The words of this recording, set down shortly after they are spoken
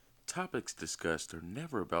Topics discussed are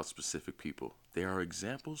never about specific people. They are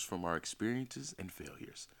examples from our experiences and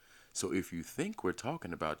failures. So if you think we're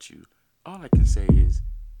talking about you, all I can say is,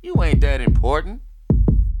 you ain't that important.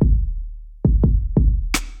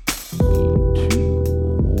 2,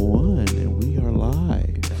 1, and we are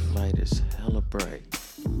live. That light is hella bright.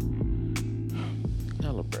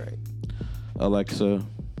 Hella bright. Alexa,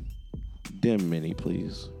 dim Mini,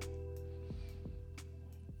 please.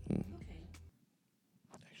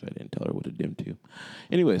 Actually, I didn't tell her what to dim to.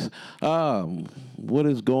 Anyways, what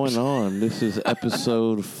is going on? This is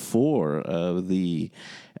episode 4 of the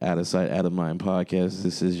Out of Sight, Out of Mind podcast.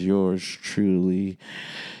 This is yours truly,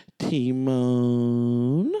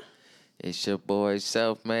 Timon. It's your boy,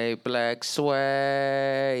 Self-Made Black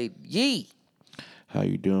Suede. Yee! How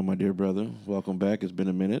you doing, my dear brother? Welcome back. It's been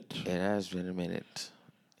a minute. It has been a minute.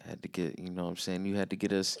 Had to get, what I'm saying? You had to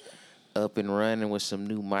get us up and running with some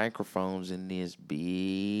new microphones in this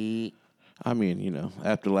beat. I mean,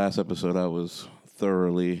 after last episode, I was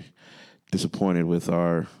thoroughly disappointed with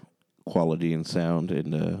our quality and sound,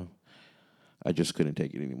 and I just couldn't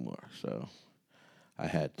take it anymore. So I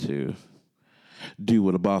had to do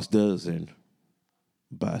what a boss does and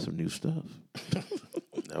buy some new stuff.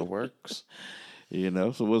 That works.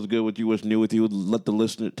 So what's good with you? What's new with you? Let the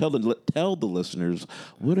listener tell the listeners,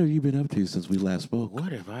 what have you been up to since we last spoke?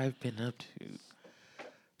 What have I been up to?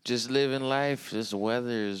 Just living life. This weather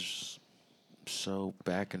is so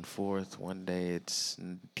back and forth. One day it's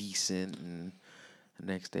decent, and the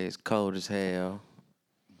next day it's cold as hell.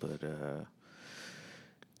 But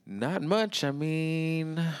not much. I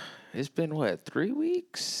mean, it's been, 3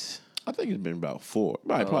 weeks? I think it's been about 4.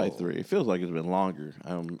 Probably 3. It feels like it's been longer.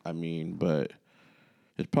 But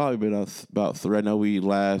it's probably been about 3. I know we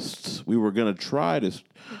were going to try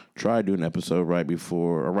doing an episode right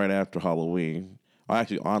before or right after Halloween. Or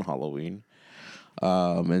actually on Halloween.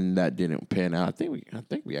 And that didn't pan out. I think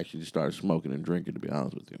we actually just started smoking and drinking, to be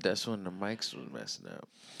honest with you. That's when the mics was messing up.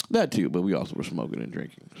 That too, but we also were smoking and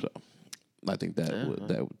drinking. So I think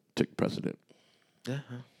that took precedent.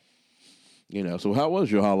 Uh-huh. So how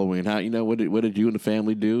was your Halloween? What did you and the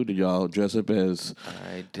family do? Did y'all dress up as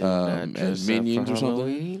I did not dress as minions up for or something?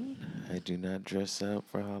 Halloween. I do not dress up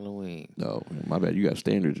for Halloween. No, my bad. You got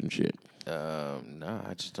standards and shit. No,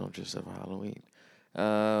 I just don't dress up for Halloween.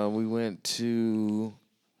 We went to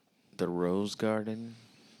the Rose Garden,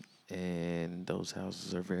 and those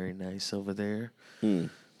houses are very nice over there.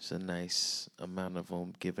 It's a nice amount of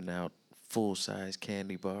them giving out full-size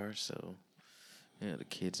candy bars, so the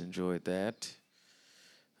kids enjoyed that.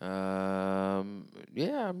 Halloween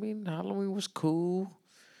was cool.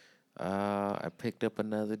 I picked up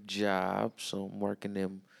another job, so I'm working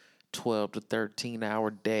them 12 to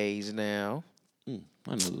 13-hour days now.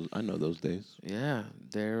 I know those days. Yeah,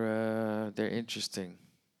 they're interesting.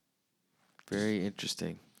 Very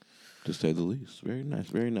interesting. To say the least. Very nice,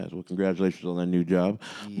 very nice. Well, congratulations on that new job.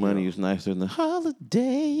 Yeah. Money is nicer than the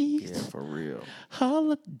holidays. Yeah, for real.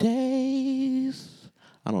 Holidays.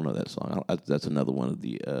 I don't know that song. That's another one of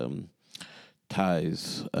the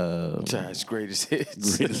Ty's. Ty's greatest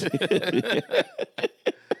hits.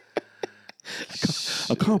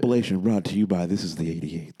 A compilation brought to you by This Is the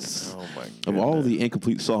 88s. Oh, my God. Of all the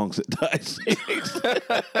incomplete songs that Ty sings.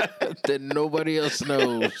 That nobody else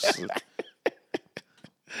knows.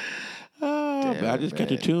 But I just catch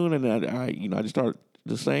a tune and I just start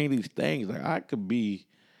just saying these things. Like, I could be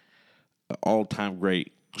an all-time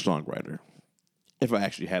great songwriter if I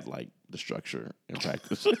actually had the structure and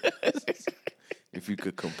practice. If you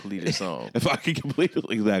could complete a song. If I could complete it,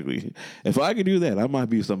 exactly. If I could do that, I might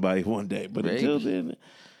be somebody one day. But until then,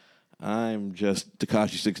 I'm just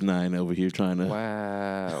TyKashi 6ix9ine over here trying to.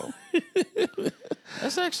 Wow.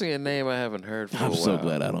 That's actually a name I haven't heard for a while. I'm so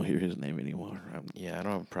glad I don't hear his name anymore. Yeah, I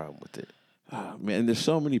don't have a problem with it. Man, there's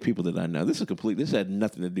so many people that I know. This had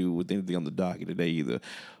nothing to do with anything on the docket today either.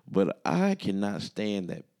 But I cannot stand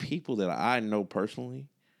that people that I know personally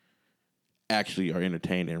actually are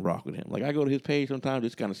entertained and rock with him. Like, I go to his page sometimes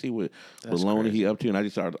just kind of see what baloney he up to, and I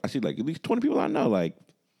see at least 20 people I know. Like,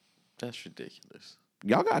 that's ridiculous.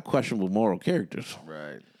 Y'all got questionable moral characters.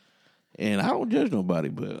 Right. And I don't judge nobody,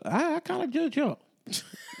 but I kind of judge y'all. I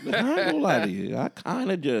ain't gonna lie to you. I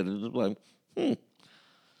kind of judge. It's just like,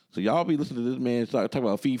 So y'all be listening to this man talk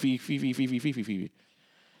about fee, doing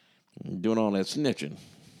all that snitching.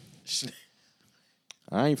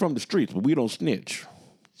 I ain't from the streets, but we don't snitch.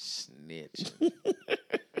 Snitch.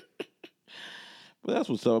 But that's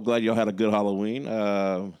what's up. I'm glad y'all had a good Halloween.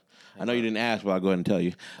 I know you didn't ask, but I'll go ahead and tell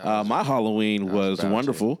you. My Halloween was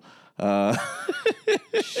wonderful.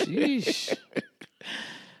 Sheesh.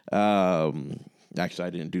 Actually, I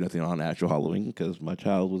didn't do nothing on actual Halloween because my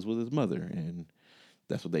child was with his mother, and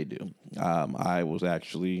that's what they do. I was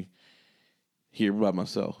actually here by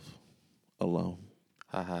myself, alone.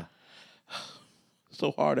 Haha.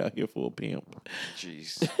 So hard out here for a pimp.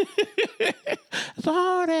 Jeez. It's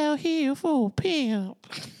hard out here for a pimp.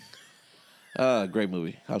 Great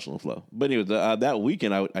movie, House on the Flow. But anyway, that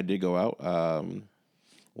weekend I did go out.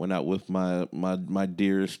 Went out with my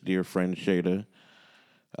dearest dear friend Shada.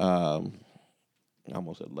 I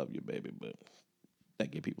almost said love you, baby, but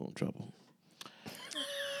that get people in trouble.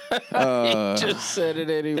 Just said it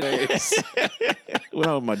anyways. Went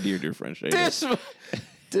out with my dear friend Shada.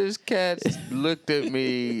 This cat looked at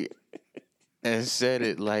me and said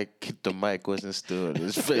it like the mic wasn't still in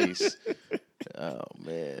his face. Oh,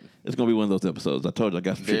 man. It's going to be one of those episodes. I told you I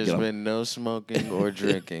got some shit. There's been no smoking or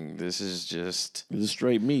drinking. This is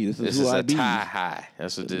straight me. This is who a I be. tie high.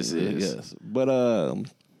 That's what this is. Yes. But, so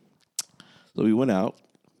we went out,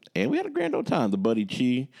 and we had a grand old time. The buddy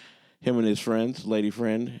Chi, him and his friends, lady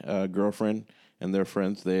friend, girlfriend, and their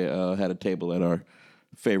friends, they had a table at our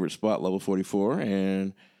favorite spot, level 44,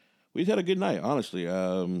 and we just had a good night, honestly.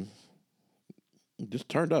 Just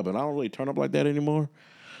turned up, and I don't really turn up like that anymore.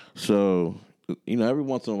 So, every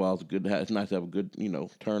once in a while it's nice to have a good,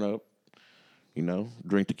 turn up,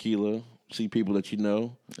 drink tequila, see people that you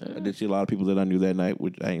know. Yeah. I did see a lot of people that I knew that night,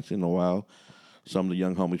 which I ain't seen in a while. Some of the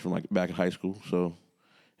young homies from like back in high school,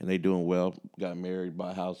 and they doing well, got married,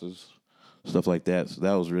 bought houses, stuff like that. So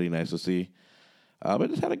that was really nice to see. But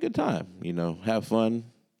just had a good time, have fun,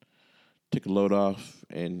 took a load off,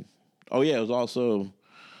 and it was also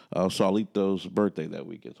Saulito's birthday that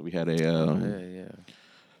weekend. So we had he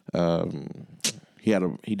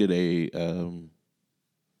did a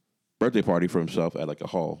birthday party for himself at like a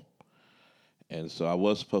hall, and so I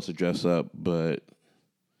was supposed to dress up, but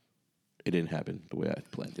it didn't happen the way I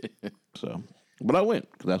planned it. So, but I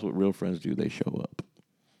went because that's what real friends do. They show up.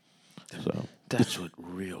 So that's what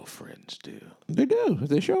real friends do. They do.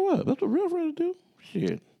 They show up. That's what real friends do.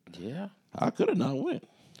 Shit. Yeah. I could have not went.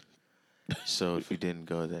 So if you didn't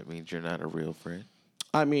go, that means you're not a real friend?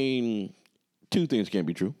 I mean, two things can't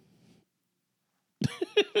be true.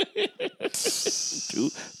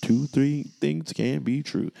 Three things can be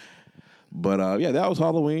true. But that was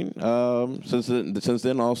Halloween. Since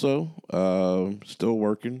then also, still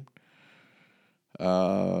working.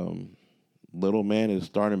 Little man is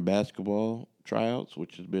starting basketball tryouts,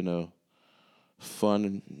 which has been a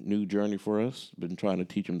fun new journey for us. Been trying to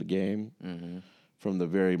teach him the game from the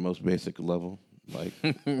very most basic level, like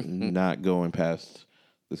not going past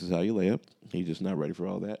this is how you lay up. He's just not ready for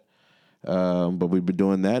all that. But we've been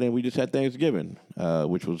doing that, and we just had Thanksgiving,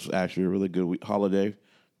 which was actually a really good holiday,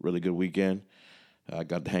 really good weekend. I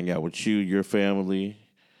got to hang out with you, your family.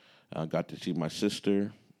 I got to see my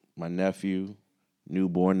sister, my nephew,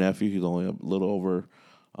 newborn nephew. He's only a little over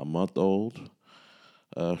a month old.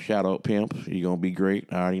 Shout out Pimp. You're going to be great.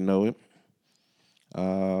 I already know it.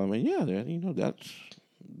 And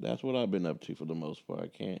that's what I've been up to for the most part. I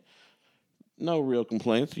can't, no real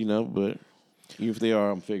complaints, but if they are,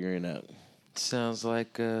 I'm figuring it out. Sounds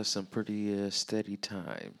like some pretty steady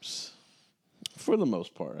times. For the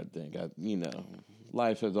most part, I think.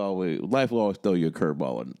 Life will always throw you a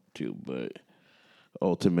curveball or two, but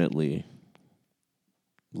ultimately,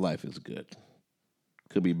 life is good.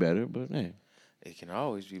 Could be better, but hey. It can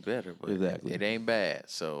always be better, but exactly. It ain't bad.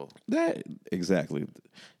 So that exactly.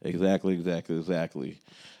 But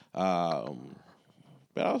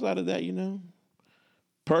outside of that,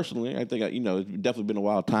 personally, I think it's definitely been a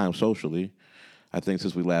wild time socially. I think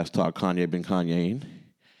since we last talked, Kanye been Kanyeing.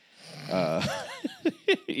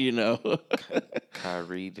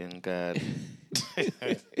 Kyrie didn't got.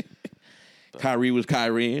 Kyrie was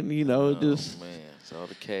Kyrieing, just man, it's all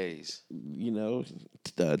the K's.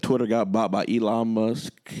 Twitter got bought by Elon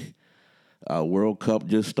Musk. World Cup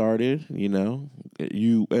just started,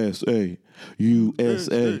 USA.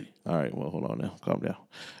 All right, well, hold on now, calm down.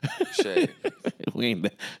 Shade. we ain't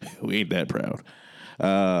that proud.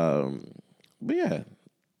 But yeah,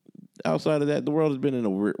 outside of that, the world has been in a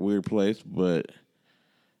weird place, and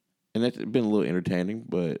it's been a little entertaining.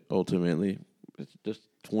 But ultimately, it's just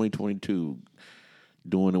 2022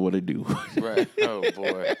 doing what it do. Right. Oh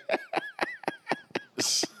boy.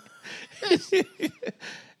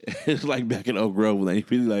 It's like back in Oak Grove when they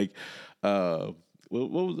feel like, what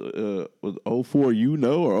was 04 or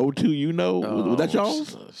 02 was that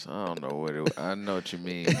y'all's? I don't know what it. I know what you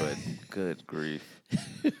mean, but good grief.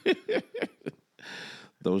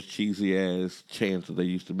 Those cheesy ass chants that they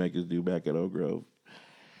used to make us do back at Oak Grove.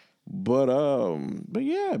 But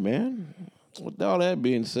yeah, man. With all that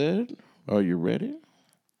being said, are you ready?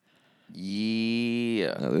 Yeah.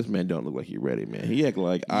 Yeah. No, this man don't look like he ready, man. He act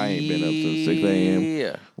like I ain't been up since 6 a.m.,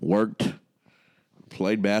 Yeah. worked,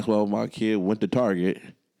 played basketball with my kid, went to Target,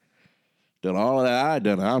 done all of that I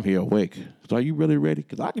done. I'm here awake. So are you really ready?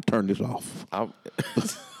 Because I can turn this off. I'm,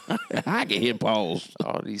 I can hit pause.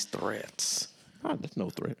 all these threats. Oh, that's no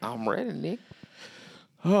threat. I'm ready, Nick.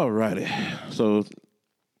 All righty. So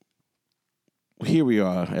here we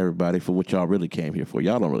are, everybody, for what y'all really came here for.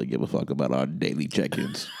 Y'all don't really give a fuck about our daily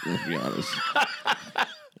check-ins, let's be honest.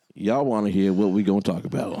 Y'all want to hear what we going to talk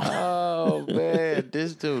about. Oh, man.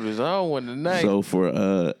 This dude is on one tonight. So for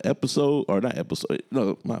hold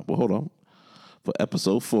on. For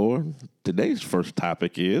episode 4, today's first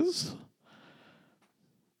topic is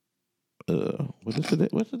what is today?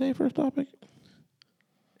 What's today's first topic?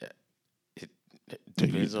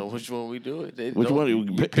 Depends on which one we do it. Which one? You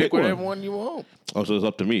pick whatever one you want. Oh, so it's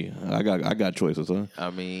up to me. I got choices, huh? I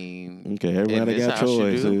mean, Okay, everybody in this got house you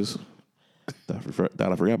do. choices.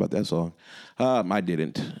 Thought I forgot about that song. I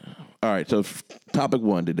didn't. All right, so topic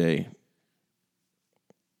 1 today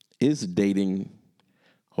is dating.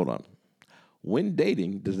 Hold on. When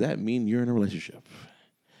dating, does that mean you're in a relationship?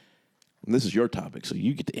 And this is your topic, so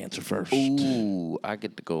you get to answer first. Ooh, I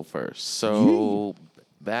get to go first. So,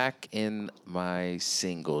 back in my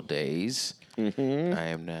single days, I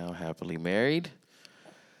am now happily married.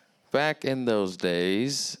 Back in those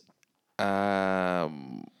days, I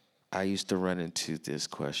used to run into this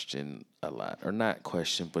question a lot, or not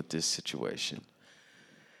question, but this situation.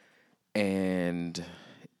 And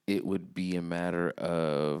it would be a matter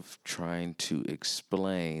of trying to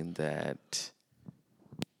explain that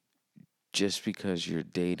just because you're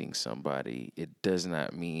dating somebody, it does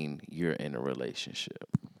not mean you're in a relationship.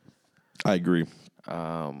 I agree.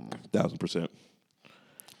 1,000%.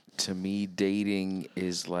 To me, dating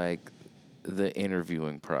is like the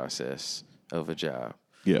interviewing process of a job.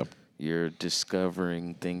 Yeah. You're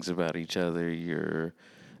discovering things about each other. You're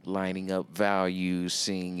lining up values,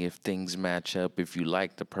 seeing if things match up, if you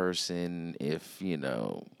like the person, if,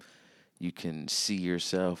 you can see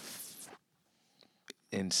yourself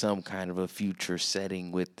in some kind of a future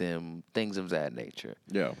setting with them, things of that nature.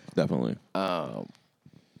 Yeah, definitely.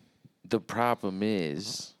 The problem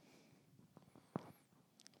is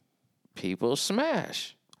people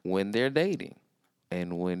smash when they're dating.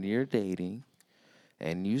 And when you're dating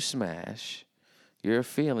and you smash, your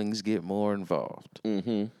feelings get more involved.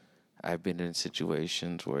 Mm-hmm. I've been in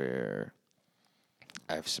situations where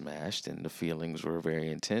I've smashed and the feelings were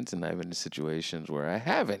very intense, and I've been in situations where I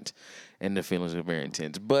haven't and the feelings are very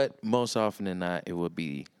intense. But most often than not, it would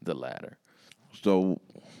be the latter. So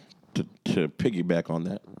to piggyback on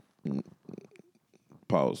that,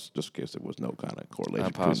 pause, just in case there was no kind of correlation.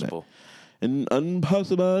 Impossible.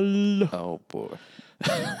 Impossible. Oh, boy.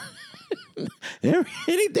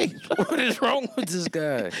 Anything. What is wrong with this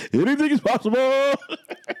guy? Anything is possible.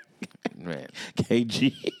 Man,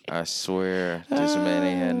 KG. I swear this man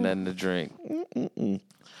ain't had nothing to drink.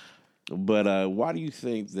 But why do you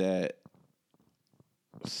think that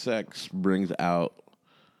sex brings out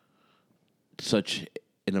such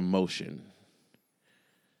an emotion?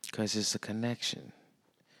 Because it's a connection.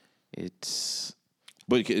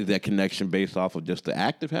 But is that connection based off of just the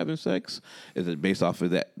act of having sex? Is it based off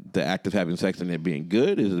of the act of having sex and it being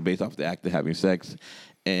good? Is it based off the act of having sex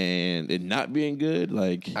and it not being good?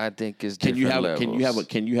 Like, I think it's different levels.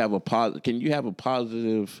 Can you have a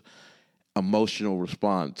positive emotional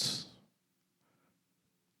response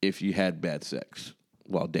if you had bad sex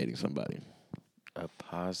while dating somebody? A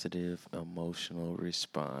positive emotional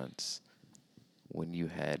response when you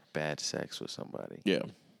had bad sex with somebody. Yeah.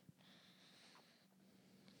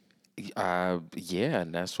 Yeah,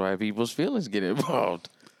 and that's why people's feelings get involved.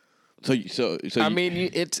 So I mean,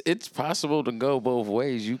 it's possible to go both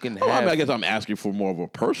ways. You can have. I guess I'm asking for more of a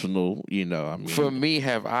personal, For me,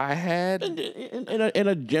 have I had in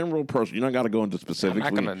a general person? You don't got to go into specifics.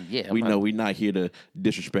 We're not here to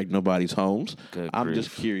disrespect nobody's homes. I'm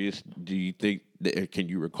just curious. Do you think can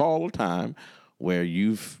you recall a time where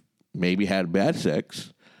you've maybe had bad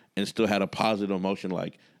sex and still had a positive emotion?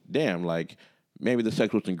 Like, damn, like maybe the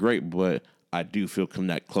sex wasn't great, but I do feel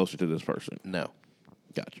closer to this person. No.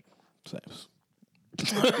 Gotcha. Thanks.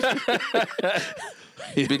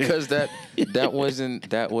 Because that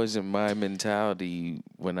wasn't my mentality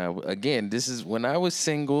when this is when I was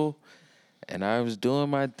single and I was doing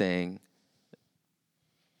my thing.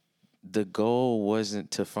 The goal wasn't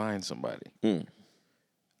to find somebody.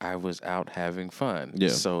 I was out having fun. Yeah.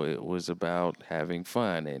 So it was about having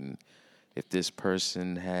fun, and if this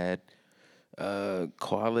person had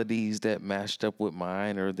qualities that matched up with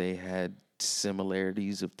mine, or they had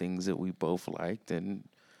similarities of things that we both liked, and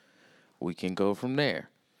we can go from there.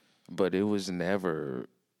 But it was never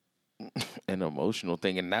an emotional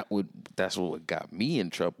thing, and that's what got me in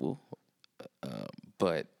trouble.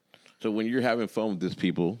 But So when you're having fun with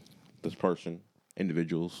individual,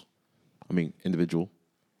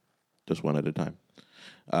 just one at a time.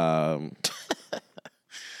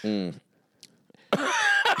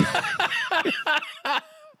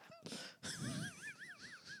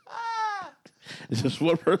 It's just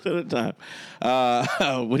one person at a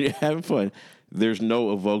time. When you're having fun, there's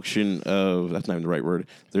no evocation of, that's not even the right word.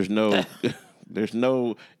 There's no,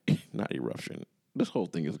 not eruption. This whole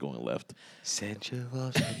thing is going left.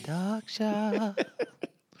 Sensual seduction.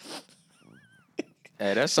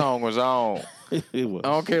 Hey, that song was on. It was. I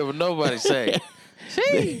don't care what nobody say.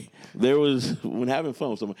 There was, when having fun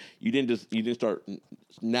with someone, you didn't start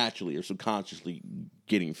naturally or subconsciously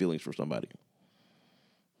getting feelings for somebody.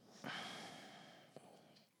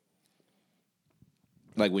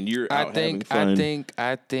 Like when you're out having fun.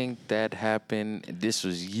 I think that happened. This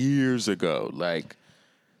was years ago, like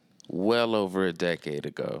well over a decade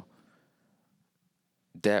ago.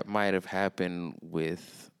 That might have happened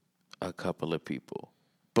with a couple of people,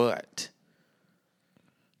 but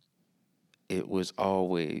it was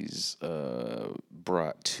always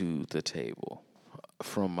brought to the table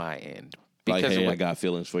from my end. Like, hey, I got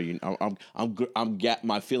feelings for you.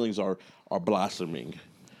 My feelings are blossoming.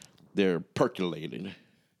 They're percolating.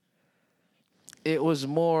 It was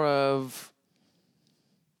more of,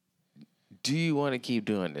 do you want to keep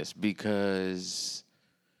doing this? Because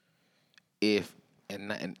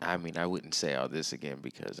and I mean, I wouldn't say all this again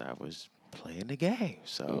because I was playing the game.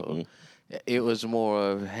 So it was more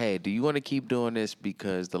of, hey, do you want to keep doing this?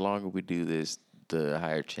 Because the longer we do this, the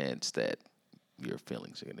higher chance that your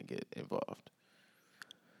feelings are going to get involved.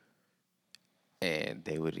 And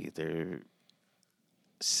they would either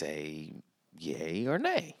say yay or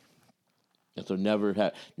nay. And so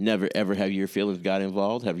never ever have your feelings got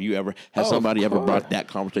involved. Has somebody ever brought that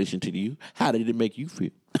conversation to you? How did it make you feel?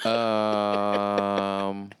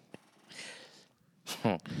 Well,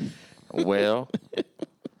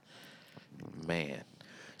 man.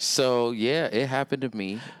 So yeah, it happened to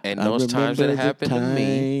me, and those times that it happened to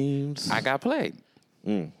me, I got played.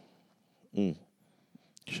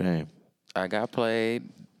 Shame. I got played.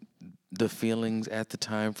 The feelings at the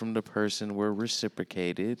time from the person were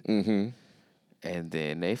reciprocated. Mm-hmm. And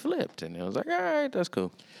then they flipped, and it was like, all right, that's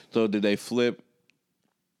cool. So did they flip?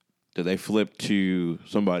 Did they flip to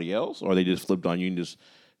somebody else, or they just flipped on you and just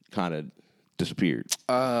kind of disappeared?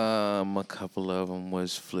 A couple of them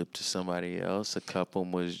was flipped to somebody else. A couple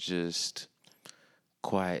was just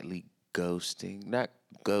quietly ghosting, not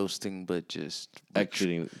ghosting, but just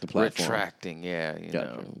exiting the platform, retracting. Yeah, you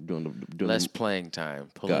know, doing less playing time,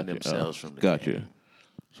 pulling themselves from the game.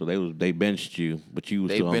 So they benched you, but you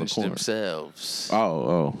was still on the corner. They benched themselves.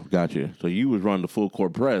 Oh, gotcha. So you was running the full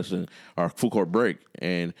court press or full court break,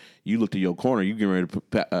 and you looked at your corner. You getting ready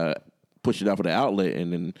to push it out for the outlet,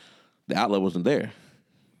 and then the outlet wasn't there.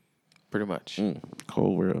 Pretty much.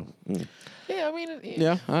 Cold world. Yeah, I mean.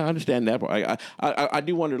 Yeah, I understand that part. I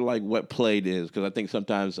do wonder like what played is, because I think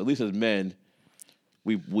sometimes, at least as men,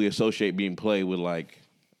 we associate being played with like,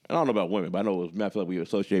 I don't know about women, but I know as men, I feel like we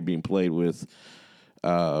associate being played with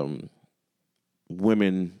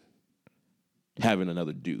women having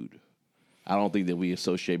another dude. I don't think that we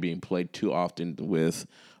associate being played too often with,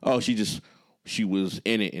 she was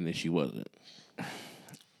in it and then she wasn't.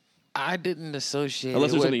 I didn't associate unless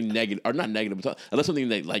there's something negative, or not negative, but unless something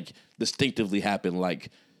that like distinctively happened, like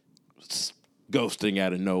ghosting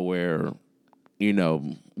out of nowhere,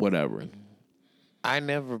 whatever. I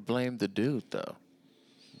never blamed the dude though,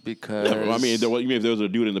 because I mean, you mean if there was a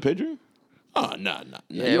dude in the picture? Oh, no.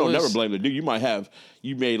 Yeah, you don't never blame the dude. You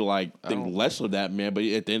made like think less of that man, but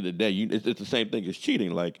at the end of the day, it's the same thing as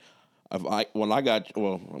cheating. Like when I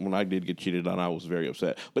did get cheated on, I was very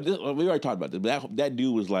upset. But we already talked about this. But that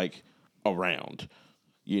dude was like around,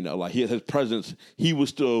 like his presence. He was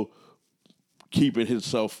still keeping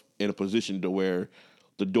himself in a position to where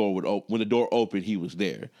the door would open. When the door opened, he was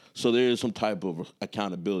there. So there is some type of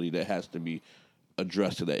accountability that has to be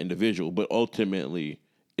addressed to that individual. But ultimately,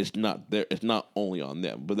 it's not there. It's not only on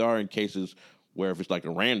them, but there are in cases where if it's like a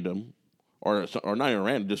random, or not even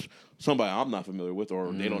random, just somebody I'm not familiar with,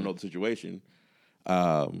 or they don't know the situation.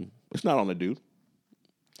 It's not on the dude.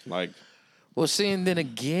 Like, well, see, and then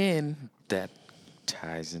again, that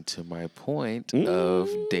ties into my point of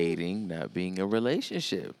dating not being a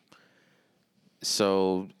relationship.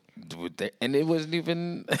 So, and it wasn't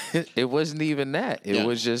even that. It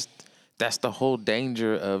was just, that's the whole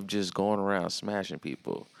danger of just going around smashing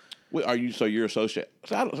people. Wait, are you? So you're associate?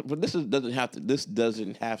 So but This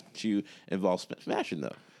doesn't have to involve smashing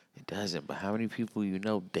though. It doesn't. But how many people you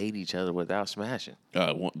know date each other without smashing?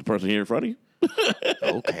 The person here in front of you.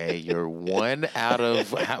 Okay, you're one out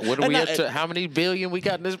of what are we up to? How many billion we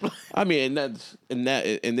got in this place? I mean, and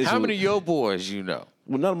this. How many of your boys you know?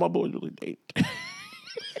 Well, none of my boys really date.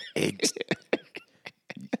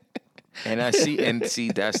 And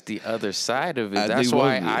see that's the other side of it. That's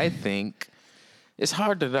why I think it's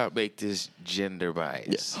hard to not make this gender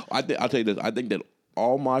bias. Yeah. I'll tell you this. I think that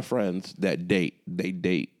all my friends that date, they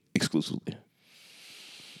date exclusively.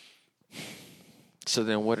 So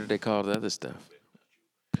then what do they call the other stuff?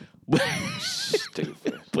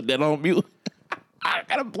 Stupid. Put that on mute. I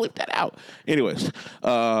gotta bleep that out. Anyways,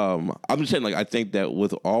 I'm just saying, like, I think that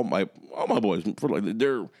with all my boys,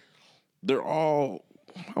 they're all,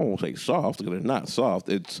 I won't say soft because they're not soft.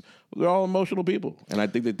 They're all emotional people, and I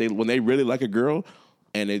think that when they really like a girl,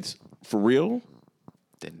 and it's for real,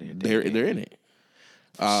 then they're in it.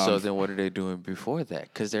 So then what are they doing before that?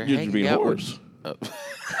 Because they're Just hanging being out whores.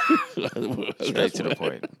 Straight to the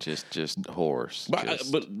point. Just whores.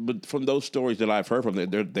 But from those stories that I've heard from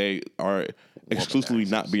them, they are exclusively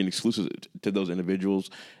not being exclusive to those individuals,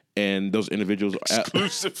 and those individuals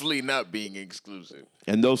exclusively not being exclusive.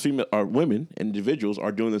 And those female or women individuals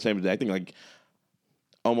are doing the same exact thing. Like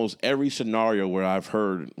almost every scenario where I've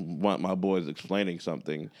heard one of my boys explaining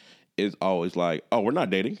something is always like, "Oh, we're not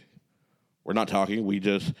dating, we're not talking, we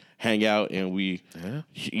just hang out and we,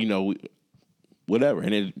 whatever."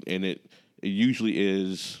 And it usually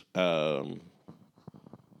is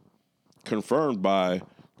confirmed by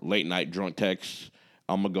late night drunk texts.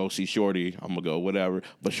 I'm gonna go see Shorty. I'm gonna go whatever.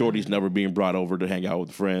 But Shorty's never being brought over to hang out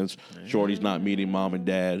with friends. Shorty's not meeting mom and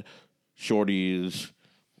dad. Shorty is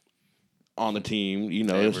on the team. They're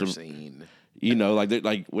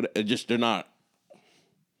not.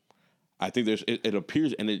 I think it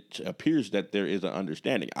appears that there is an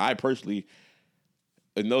understanding. I personally,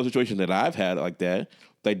 in those situations that I've had like that,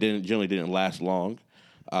 they generally didn't last long,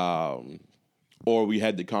 or we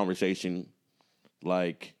had the conversation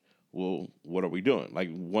like, well, what are we doing? Like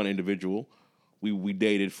one individual, we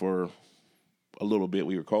dated for a little bit.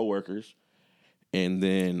 We were coworkers, and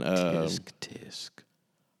then tisk.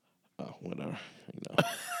 Whatever.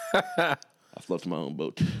 I float to my own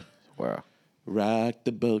boat. Wow. Rock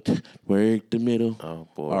the boat, work the middle. Oh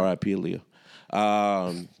boy. R.I.P. Leo.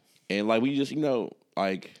 And like we just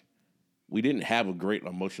we didn't have a great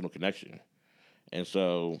emotional connection, and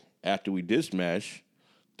so after we did smash,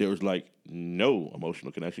 there was like no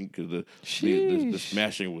emotional connection because the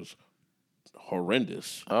smashing was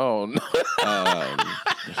horrendous. Oh no! I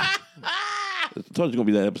told you it's gonna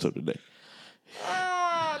be that episode today.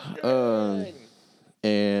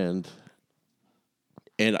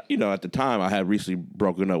 And at the time I had recently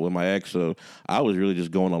broken up with my ex, so I was really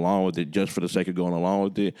just going along with it just for the sake of going along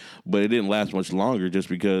with it. But it didn't last much longer just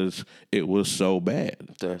because it was so bad.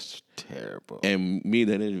 That's terrible. And me,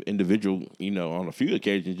 that individual, on a few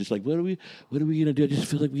occasions, just like, what are we gonna do? I just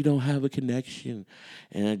feel like we don't have a connection,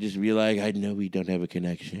 and I just be like, I know we don't have a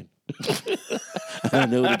connection. I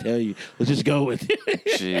don't know what to tell you. Let's just go with it.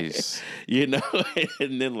 Jeez.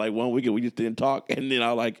 And then like one weekend we just didn't talk, and then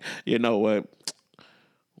I like, you know what?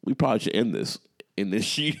 We probably should end this.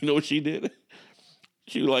 She, you know what she did?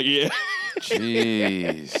 She was like, yeah.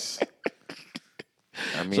 Jeez.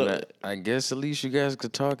 I mean, I guess at least you guys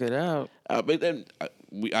could talk it out. But then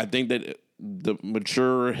I think that the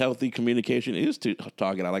mature, healthy communication is to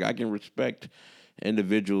talk it out. Like I can respect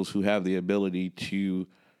individuals who have the ability to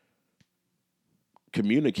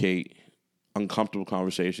communicate uncomfortable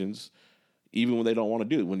conversations, even when they don't want to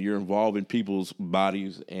do it. When you're involved in people's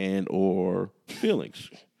bodies and or feelings.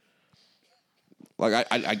 Like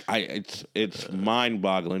it's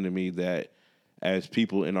mind-boggling to me that as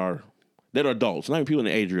people that are adults, not even people in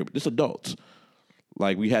the age group, just adults.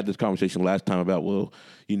 Like we had this conversation last time about, well,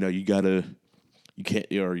 people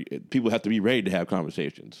have to be ready to have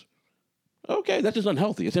conversations. Okay, that's just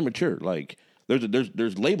unhealthy. It's immature. Like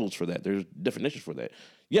there's labels for that. There's definitions for that.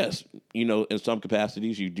 Yes, in some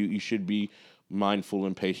capacities you should be mindful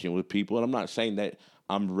and patient with people. And I'm not saying that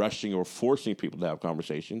I'm rushing or forcing people to have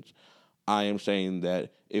conversations. I am saying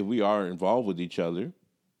that if we are involved with each other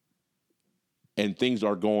and things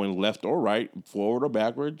are going left or right, forward or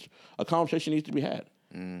backwards, a conversation needs to be had.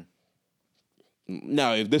 Mm.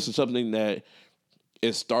 Now, if this is something that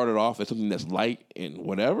is started off as something that's light and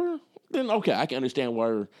whatever, then okay, I can understand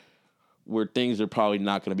where things are probably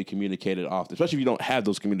not going to be communicated often, especially if you don't have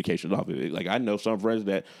those communications often. Like I know some friends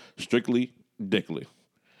that strictly dickly,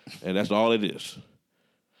 and that's all it is.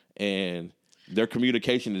 And their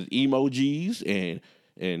communication is emojis and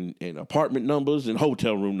and apartment numbers and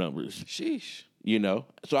hotel room numbers. Sheesh. You know,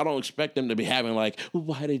 so I don't expect them to be having like, well,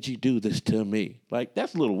 why did you do this to me? Like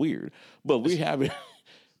that's a little weird. But we're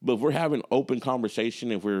having open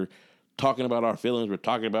conversation. If we're talking about our feelings, we're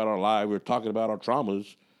talking about our lives, we're talking about our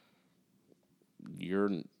traumas.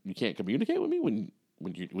 You can't communicate with me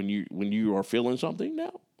when you are feeling something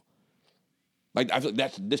now. Like I feel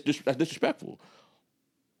like that's disrespectful.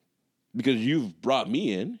 Because you've brought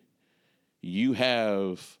me in, you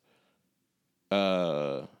have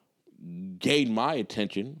gained my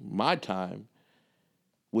attention, my time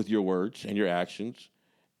with your words and your actions.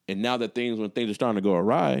 And now that when things are starting to go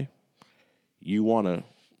awry, you want to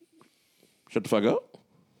shut the fuck up?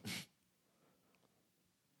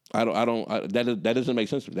 That doesn't make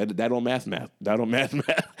sense to me. That don't math. That don't math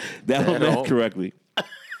correctly.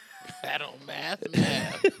 That don't math.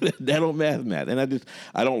 That don't math. And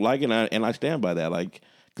I don't like it, and I stand by that. Like,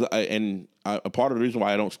 a part of the reason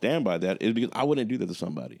why I don't stand by that is because I wouldn't do that to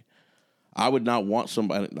somebody. I would not want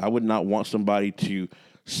somebody to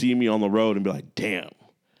see me on the road and be like, damn,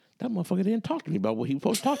 that motherfucker didn't talk to me about what he was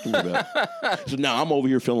supposed to talk to me about. So now I'm over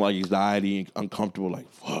here feeling like anxiety and uncomfortable, like,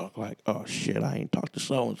 fuck, like, oh shit, I ain't talked to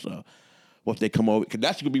so-and-so. What if they come over? Because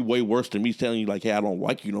that's going to be way worse than me telling you, like, hey, I don't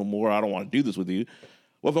like you no more. I don't want to do this with you.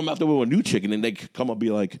 What if I'm out there with a new chick and then they come up and be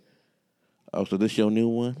like, oh, so this your new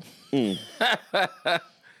one?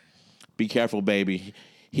 Be careful, baby.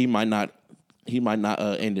 He might not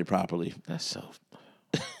end it properly. That's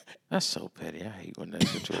so petty. I hate when that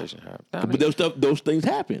situation happens. I mean, But those things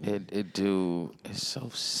happen. It's so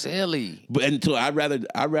silly. But until I'd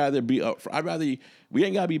rather be up. We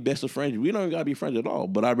ain't gotta be best of friends. We don't gotta be friends at all.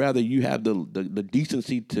 But I'd rather you have the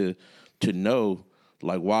decency to know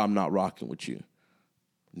like why I'm not rocking with you,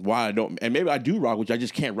 why I don't, and maybe I do rock with you. I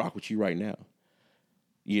just can't rock with you right now.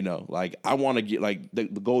 You know, like I want to get like the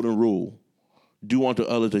golden rule: do unto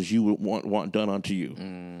others as you would want done unto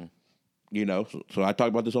you. You know, so I talk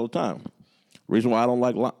about this all the time. Reason why I don't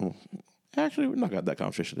like actually, we're not got that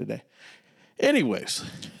conversation today. Anyways,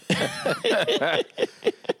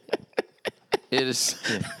 It is.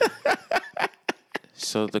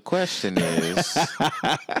 So the question is,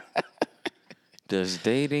 does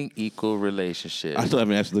dating equal relationship? I still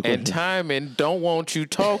haven't answered the question. And Timon don't want you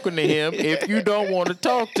talking to him if you don't want to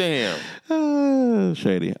talk to him.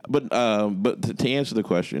 Shady. But to answer the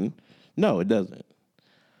question, no, it doesn't.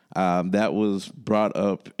 That was brought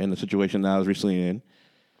up in a situation that I was recently in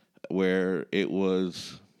where it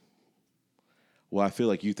was, well, I feel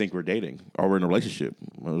like you think we're dating or we're in a relationship.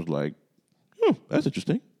 I was like, that's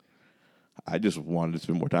interesting. I just wanted to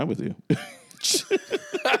spend more time with you.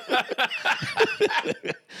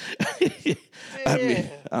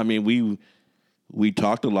 I mean, we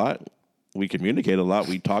talked a lot. We communicated a lot.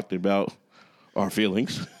 We talked about our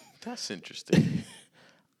feelings. That's interesting.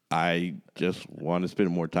 I just want to spend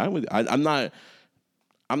more time with you. I'm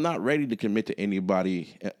not ready to commit to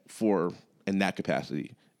anybody in that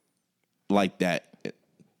capacity like that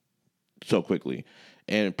so quickly.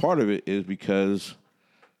 And part of it is because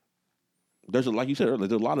like you said earlier,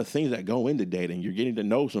 there's a lot of things that go into dating. You're getting to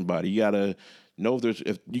know somebody. You gotta know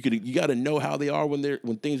you gotta know how they are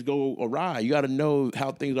when things go awry. You gotta know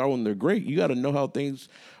how things are when they're great. You gotta know how things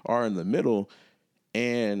are in the middle.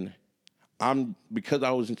 And because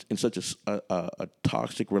I was in such a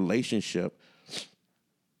toxic relationship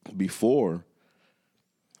before,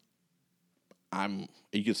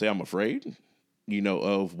 you could say I'm afraid,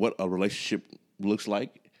 of what a relationship looks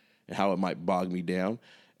like and how it might bog me down.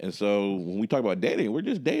 And so when we talk about dating, we're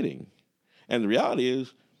just dating. And the reality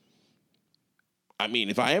is, I mean,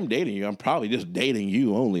 if I am dating you, I'm probably just dating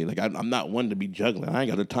you only. Like I'm not one to be juggling. I ain't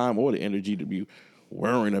got the time or the energy to be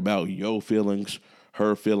worrying about your feelings,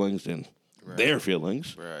 her feelings, and their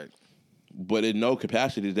feelings. Right. But in no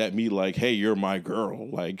capacity is that me like, hey, you're my girl.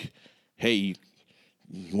 Like, hey,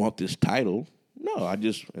 you want this title? No, in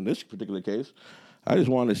this particular case, I just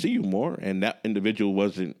wanted to see you more. And that individual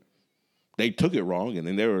they took it wrong. And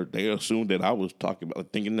then they assumed that I was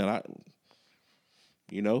thinking that I,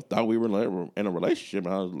 thought we were in a relationship.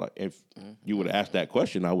 And I was like, if you would have asked that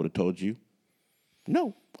question, I would have told you,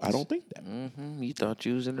 no, I don't think that. Mm-hmm. You thought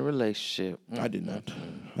you was in a relationship. I did not.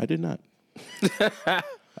 I did not.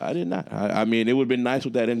 I did not. I mean, it would have been nice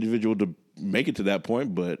with that individual to make it to that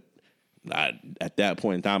point, but at that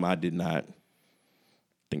point in time, I did not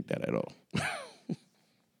think that at all.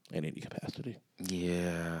 In any capacity.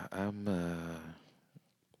 Yeah, I'm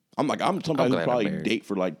somebody who probably date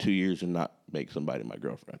for like 2 years and not make somebody my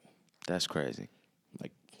girlfriend. That's crazy.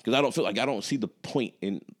 Like, because I don't see the point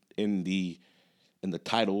in the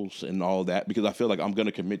titles and all that, because I feel like I'm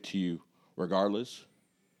gonna commit to you regardless.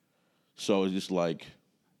 So it's just like,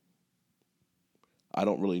 I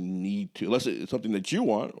don't really need to, unless it's something that you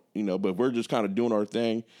want, but if we're just kind of doing our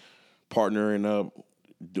thing, partnering up,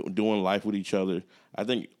 doing life with each other, I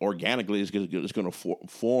think organically it's going to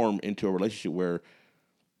form into a relationship where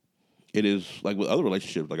it is like with other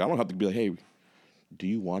relationships. Like I don't have to be like, hey, do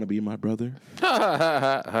you want to be my brother?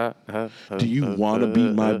 Do you want to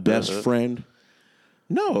be my best friend?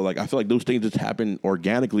 No, like I feel like those things just happen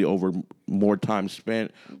organically over more time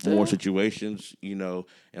spent, more situations, and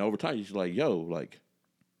over time you're just like, yo, like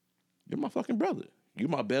you're my fucking brother. You're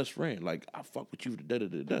my best friend. Like I fuck with you, da da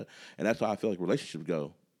da da. And that's how I feel like relationships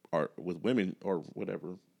go, or with women or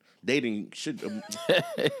whatever. Dating should,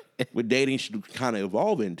 with dating should kind of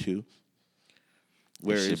evolve into,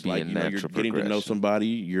 where it's like you're getting to know somebody,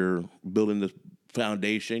 you're building this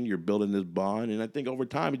foundation, you're building this bond, and I think over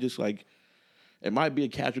time it just like. It might be a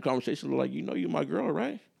casual conversation like, you're my girl,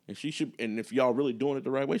 right? And she should, and if y'all really doing it the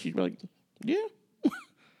right way, she'd be like, yeah.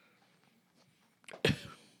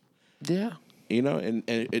 Yeah. And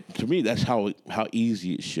to me, that's how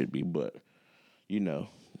easy it should be. But, you don't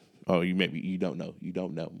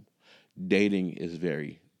know. Dating is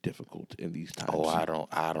very difficult in these times. Oh, I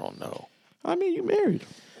don't know. I mean, you married.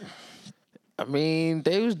 I mean,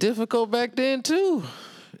 they was difficult back then too.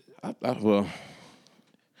 Well.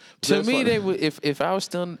 To me, they would. If I was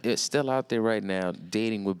still out there right now,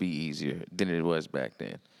 dating would be easier than it was back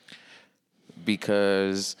then,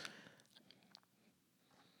 because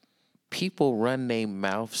people run their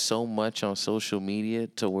mouth so much on social media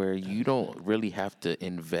to where you don't really have to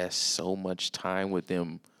invest so much time with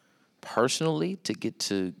them personally to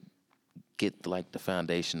get like the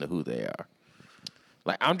foundation of who they are.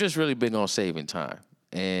 Like I'm just really big on saving time,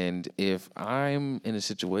 and if I'm in a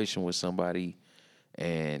situation with somebody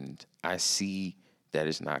and I see that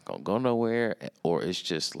it's not going to go nowhere, or it's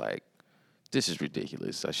just like, this is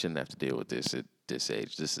ridiculous, I shouldn't have to deal with this at this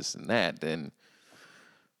age, this and that, then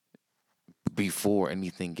before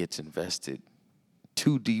anything gets invested,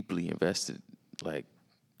 too deeply invested, like,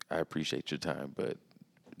 I appreciate your time, but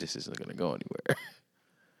this isn't going to go anywhere.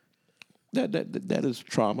 That is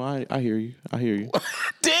trauma. I hear you.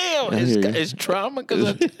 Damn, it's trauma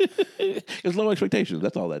because it's low expectations.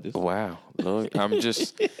 That's all that is. Wow, Lord,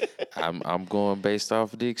 I'm going based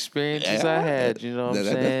off of the experiences I had. You know what I'm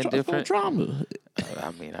saying? Different trauma.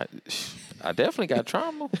 I mean, I definitely got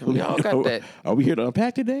trauma. We all got that. Are we here to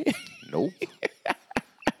unpack today? Nope.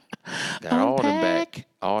 Got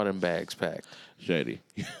all them bags packed. Shady.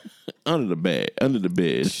 Under the bed.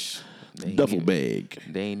 Duffel bag.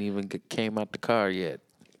 They ain't even came out the car yet.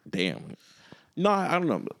 Damn. No, I don't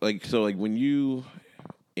know. Like when you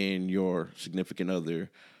and your significant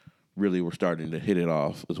other really were starting to hit it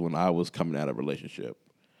off was when I was coming out of a relationship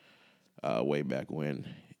way back when.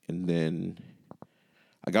 And then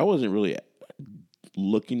like I wasn't really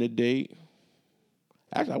looking to date.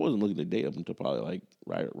 Actually, I wasn't looking to date up until probably like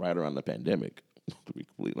right around the pandemic, to be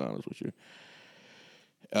completely honest with you.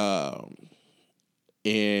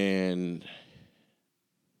 And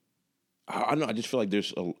I know I just feel like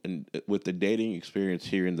there's with the dating experience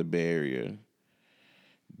here in the Bay Area,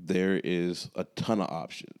 there is a ton of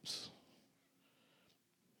options.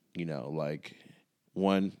 Like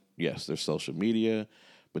one, yes, there's social media,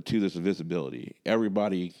 but two, there's visibility.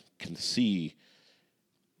 Everybody can see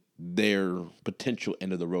their potential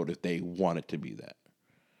end of the road if they want it to be that.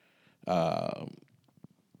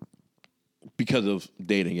 Because of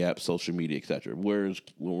dating apps, social media, etc. Whereas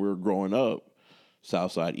when we were growing up,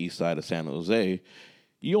 South Side, East Side of San Jose,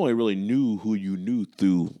 you only really knew who you knew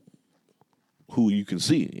through who you can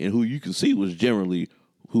see. And who you can see was generally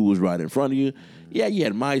who was right in front of you. Yeah, you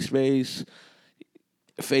had MySpace.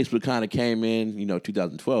 Facebook kind of came in,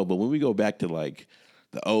 2012. But when we go back to like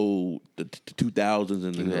the 2000s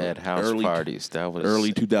and you the had house parties. That was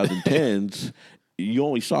early 2010s. You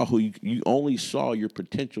only saw you only saw your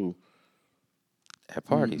potential at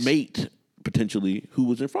parties mate potentially who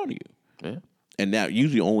was in front of you. Yeah. And that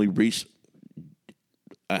usually only reached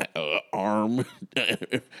an arm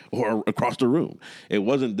or across the room. It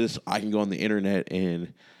wasn't this, I can go on the internet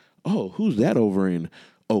and, who's that over in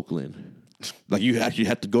Oakland? Like you actually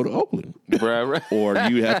have to go to Oakland. Right. Or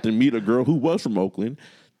you have to meet a girl who was from Oakland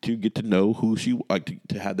to get to know who she, like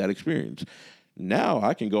to have that experience. Now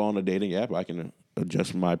I can go on a dating app. I can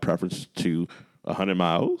adjust my preference to 100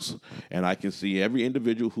 miles, and I can see every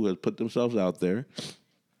individual who has put themselves out there.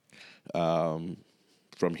 From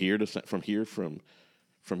here to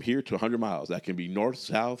 100 miles. That can be north,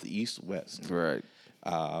 south, east, west. Right.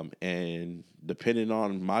 And depending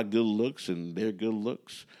on my good looks and their good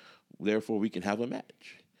looks, therefore we can have a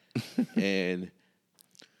match. And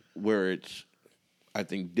where it's, I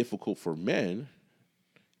think, difficult for men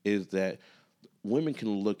is that women can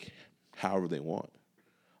look however they want.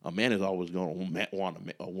 A man is always going to want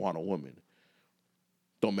a woman.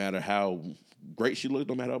 Don't matter how great she looks,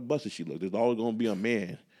 don't matter how busted she looks. There's always going to be a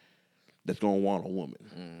man that's going to want a woman.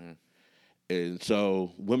 Mm-hmm. And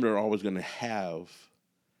so women are always going to have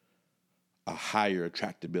a higher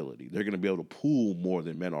attractability. They're going to be able to pull more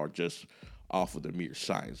than men are just off of the mere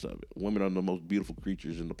science of it. Women are the most beautiful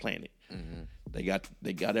creatures in the planet. Mm-hmm.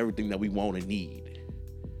 They got everything that we want and need.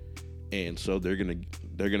 And so they're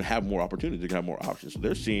gonna have more opportunities. They're gonna have more options. So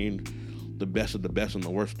they're seeing the best of the best and the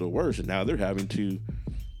worst of the worst, and now they're having to.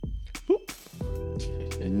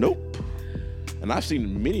 Nope. And I've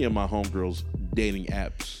seen many of my homegirls dating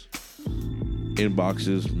apps,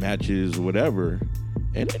 inboxes, matches, whatever,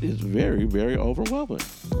 and it is very, very overwhelming.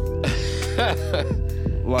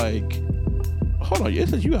 Like, hold on, it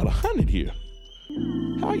says you got 100 here.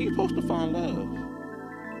 How are you supposed to find love?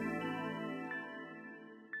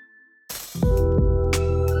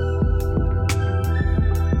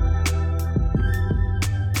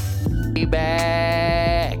 Be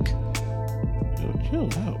back. Yo, chill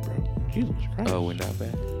out, bro. Jesus Christ. Oh, we're not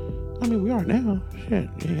back. I mean, we are now. Shit,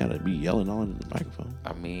 you ain't gotta be yelling on the microphone.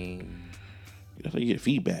 I mean, that's how you get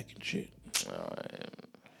feedback and shit. All right.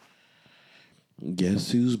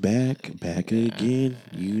 Guess who's back again?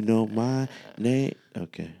 You know my name.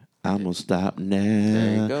 Okay, I'm gonna stop now.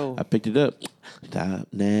 There you go. I picked it up. Stop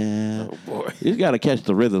now. Oh boy. You just gotta catch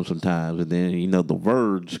the rhythm sometimes, and then the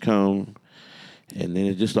words come, and then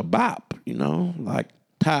it's just a bop. Like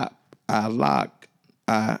top, I lock,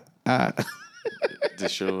 I.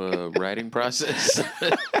 This your writing process?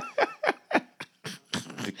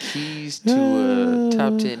 The keys to a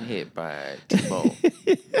top 10 hit by T-Bone.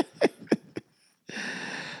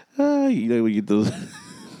 We get those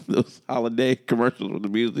holiday commercials with the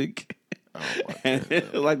music. Oh,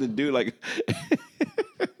 and like the dude, like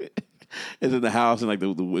is in the house, and like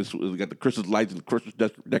it's got the Christmas lights and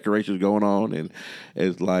Christmas decorations going on, and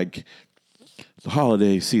it's like the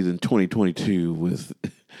holiday season 2022 with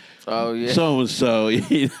so and so,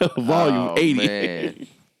 volume 80.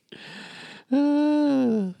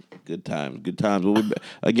 Man. Good times. Well,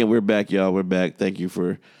 we're back, y'all. We're back. Thank you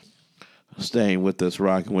for staying with us,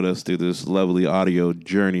 rocking with us through this lovely audio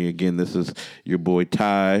journey. Again, this is your boy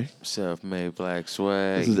Ty. Self-made black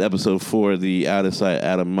swag. This is episode 4 of the Out of Sight,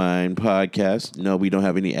 Out of Mind podcast. No, we don't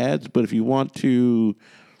have any ads, but if you want to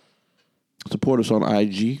support us on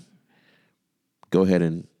IG, go ahead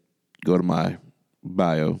and go to my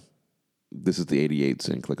bio. This is the 88s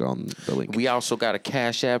and click on the link. We also got a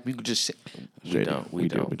Cash App. You could just we don't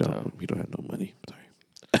have no money. Sorry.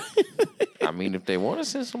 I mean, if they want to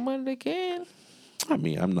send some money, they can. I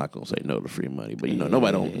mean, I'm not gonna say no to free money, but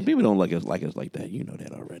people don't like us like that. You know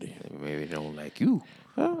that already. Maybe they don't like you.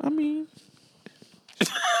 I mean,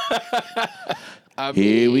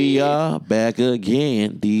 here we are back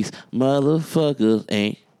again. These motherfuckers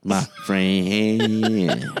ain't my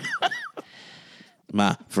friend.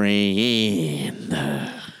 My friend.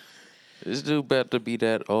 This dude about to be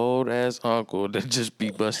that old ass uncle that just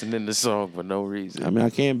be busting in the song for no reason. I mean, I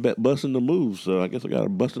can't bust in the moves, so I guess I got to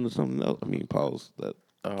bust into something else. I mean, pause. That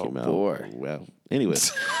came out. Boy. Well,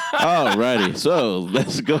 anyways. Alrighty, so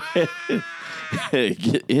let's go ahead and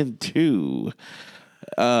get into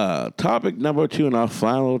topic number 2 and our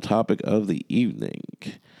final topic of the evening.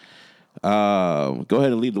 Go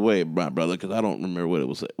ahead and lead the way, my brother, because I don't remember what it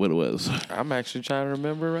was. I'm actually trying to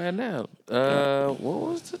remember right now. What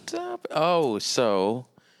was the topic? Oh, so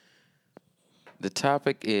the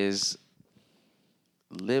topic is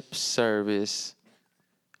lip service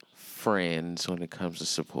friends when it comes to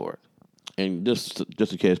support. And just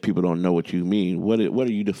in case people don't know what you mean, what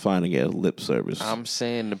are you defining as lip service? I'm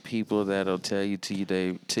saying the people that'll tell you to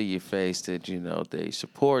your face that they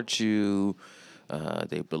support you.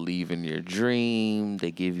 They believe in your dream.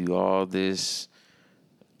 They give you all this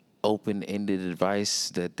open-ended advice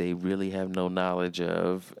that they really have no knowledge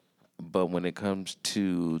of. But when it comes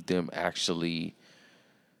to them actually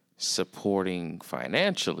supporting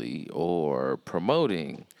financially or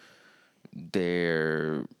promoting,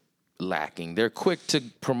 they're lacking. They're quick to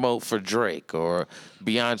promote for Drake or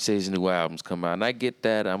Beyonce's new albums come out. And I get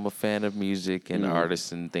that. I'm a fan of music and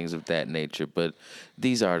artists and things of that nature. But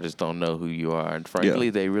these artists don't know who you are. And frankly,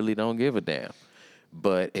 they really don't give a damn.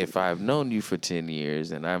 But if I've known you for 10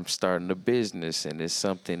 years and I'm starting a business and it's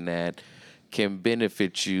something that can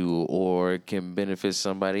benefit you or it can benefit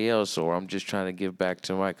somebody else, or I'm just trying to give back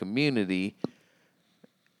to my community.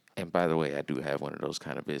 And by the way, I do have one of those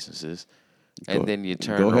kind of businesses. And then you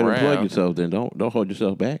turn around. Go ahead and plug yourself then. Don't hold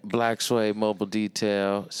yourself back. Black Suede Mobile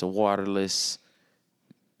Detail. It's a waterless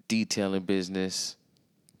detailing business.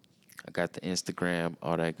 I got the Instagram,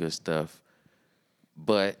 all that good stuff.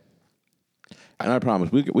 But And I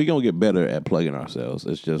promise, we going to get better at plugging ourselves.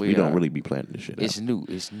 It's just we don't really be planning this shit it's out. new.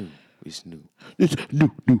 It's new. It's new. It's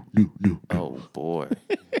new. Oh, boy.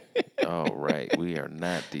 All right. We are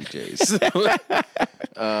not DJs.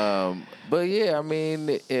 But, yeah, I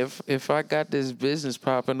mean, if I got this business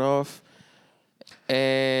popping off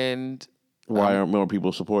and Why aren't more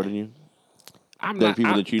people supporting you? I'm Than not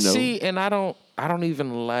people that you know? See, and I don't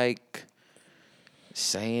even like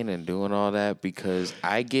saying and doing all that because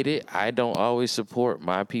I get it. I don't always support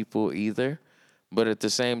my people either. But at the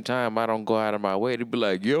same time, I don't go out of my way to be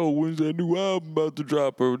like, yo, when's that new album about to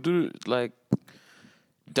drop? Or like,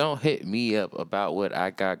 don't hit me up about what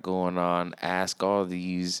I got going on. Ask all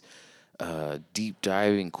these deep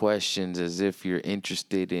diving questions as if you're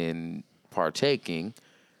interested in partaking.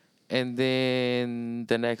 And then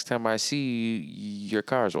the next time I see you, your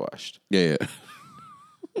car's washed. Yeah.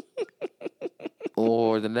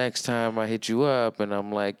 Or the next time I hit you up and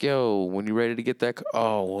I'm like, yo, when you ready to get that car?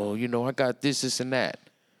 Oh, well, I got this, and that.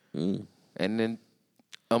 And then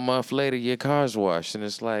a month later, your car's washed. And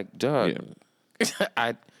it's like, dog,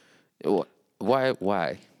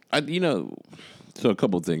 why? So a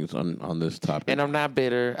couple things on this topic. And I'm not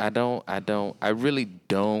bitter. I really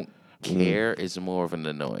don't care. It's more of an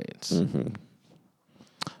annoyance. When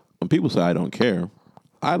people say I don't care,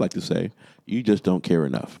 I like to say you just don't care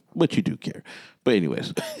enough, but you do care. But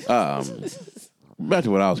anyways, back to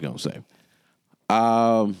what I was going to say.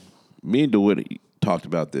 Me and DeWitt talked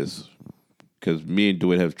about this because me and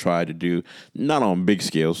DeWitt have tried to do, not on big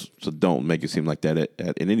scales, so don't make it seem like that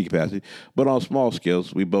in any capacity, but on small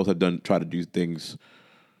scales, we both have tried to do things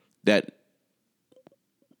that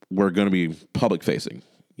were going to be public facing,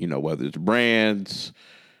 whether it's brands,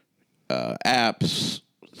 apps,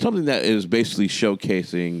 something that is basically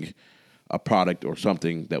showcasing a product or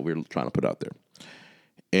something that we're trying to put out there.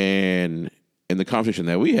 And in the conversation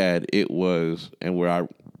that we had, it was, and where I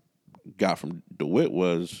got from DeWitt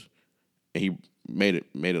was, and he made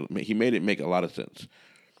it make a lot of sense.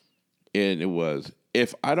 And it was,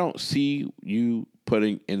 if I don't see you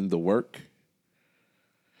putting in the work,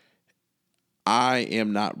 I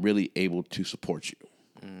am not really able to support you.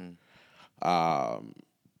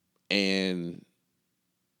 And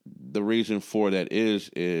the reason for that is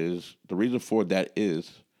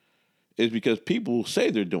because people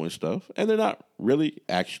say they're doing stuff and they're not really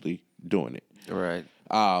actually doing it. Right.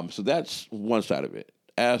 So that's one side of it.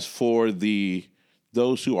 As for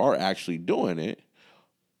those who are actually doing it,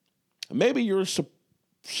 maybe your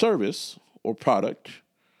service or product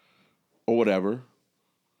or whatever,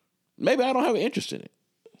 maybe I don't have an interest in it.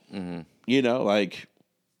 Like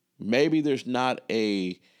maybe there's not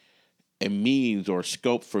a means or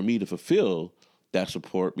scope for me to fulfill that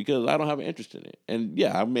support because I don't have an interest in it. And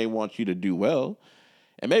yeah, I may want you to do well,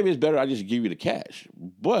 and maybe it's better I just give you the cash.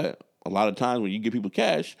 But a lot of times when you give people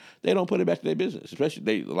cash, they don't put it back to their business.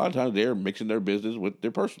 Especially a lot of times they're mixing their business with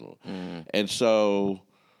their personal. And so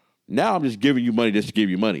now I'm just giving you money just to give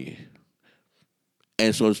you money.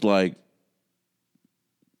 And so it's like,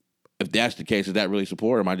 if that's the case, is that really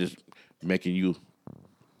support? Or am I just making you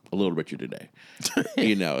a little richer today?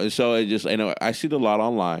 And so it just, I see it a lot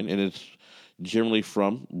online, and it's generally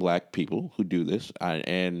from black people who do this.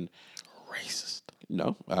 And Racist.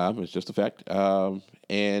 No, it's just a fact.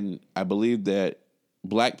 And I believe that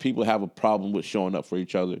black people have a problem with showing up for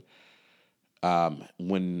each other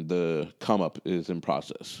when the come up is in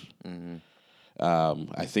process.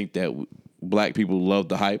 I think that black people love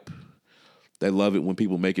the hype. They love it when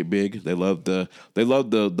people make it big. They love the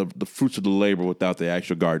fruits of the labor without the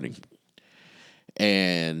actual gardening.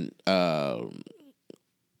 And I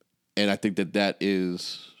think that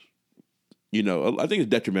is, I think it's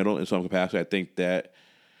detrimental in some capacity. I think that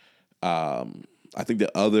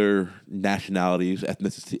other nationalities,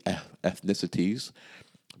 ethnicities,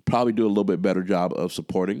 probably do a little bit better job of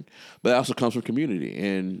supporting. But that also comes from community,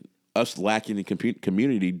 and us lacking in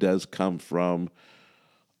community does come from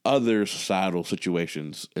other societal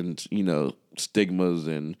situations and stigmas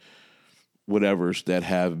and whatever's that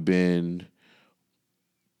have been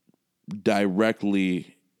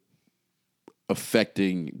directly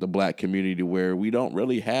affecting the black community, where we don't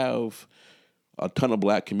really have a ton of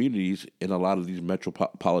black communities in a lot of these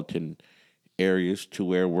metropolitan areas to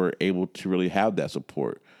where we're able to really have that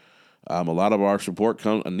support. A lot of our support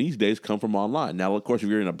these days come from online. Now, of course, if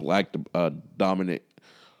you're in a black dominant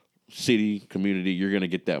city community, you're going to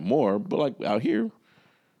get that more. But like out here,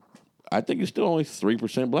 I think it's still only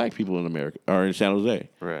 3% black people in America or in San Jose.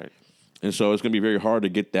 Right. And so it's going to be very hard to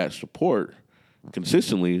get that support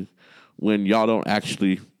consistently when y'all don't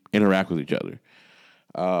actually interact with each other.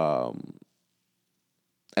 Um,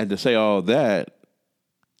 and to say all that,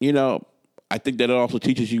 I think that it also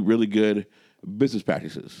teaches you really good business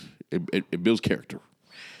practices. It builds character.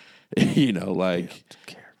 Like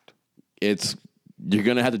Character. it's you're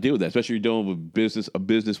gonna have to deal with that, especially if you're dealing with a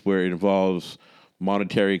business where it involves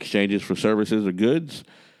monetary exchanges for services or goods.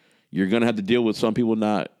 You're gonna have to deal with some people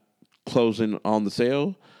not closing on the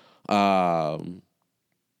sale, but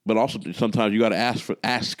also sometimes you got to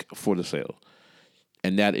ask for the sale,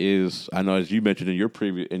 and that is, I know, as you mentioned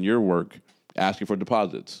in your work, asking for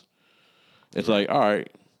deposits. It's like, all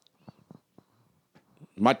right,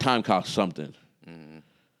 my time costs something.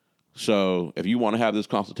 So if you want to have this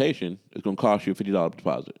consultation, it's going to cost you a $50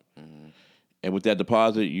 deposit. And with that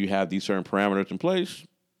deposit, you have these certain parameters in place.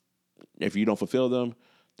 If you don't fulfill them,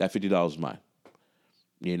 that $50 is mine.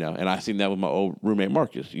 And I seen that with my old roommate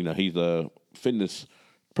Marcus. He's a fitness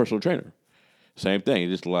personal trainer. Same thing.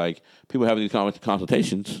 It's just like people having these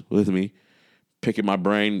consultations with me, picking my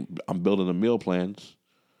brain. I'm building the meal plans.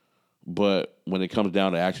 But when it comes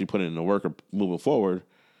down to actually putting in the work or moving forward,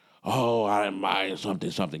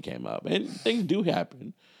 something came up. And things do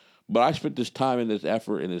happen. But I spent this time and this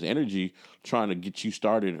effort and this energy trying to get you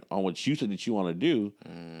started on what you said that you want to do.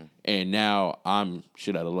 And now I'm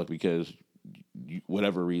shit out of luck because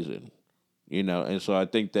whatever reason, And so I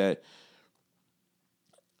think that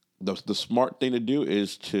the smart thing to do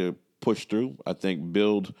is to push through. I think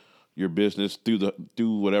build your business through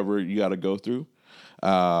whatever you got to go through.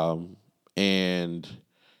 And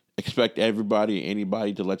expect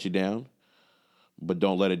anybody to let you down, but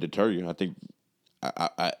don't let it deter you. I think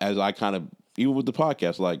as I kind of, even with the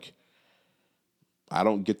podcast, like I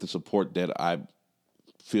don't get the support that I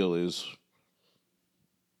feel is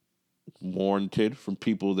warranted from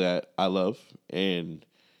people that I love and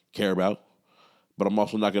care about, but I'm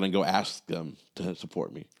also not going to go ask them to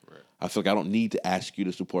support me. Right. I feel like I don't need to ask you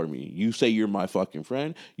to support me. You say you're my fucking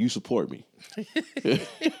friend, you support me.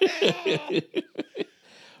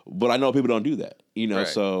 But I know people don't do that, Right.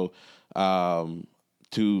 So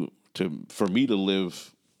for me to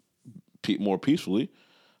live more peacefully,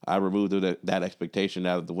 I removed that expectation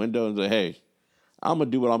out of the window and say, hey, I'm gonna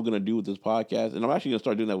do what I'm gonna do with this podcast, and I'm actually gonna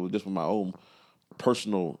start doing that with my own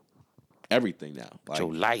personal everything now. Like,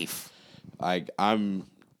 your life. Like I'm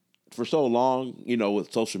for so long,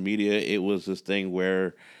 with social media, it was this thing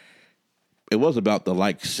where it was about the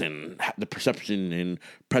likes and the perception and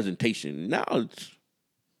presentation. Now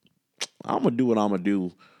I'm gonna do what I'm gonna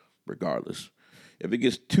do, regardless. If it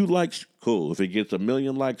gets 2 likes, cool. If it gets 1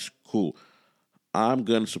 million likes, cool. I'm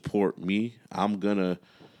gonna support me.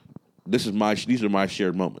 These are my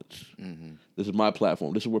shared moments. Mm-hmm. This is my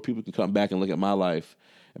platform. This is where people can come back and look at my life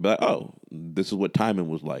and be like, oh, this is what timing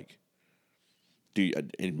was like.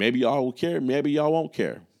 And maybe y'all will care, maybe y'all won't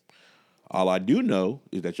care. All I do know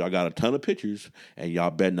is that y'all got a ton of pictures, and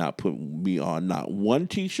y'all better not put me on not one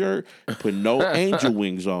T-shirt, put no angel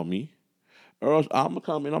wings on me, or else I'm gonna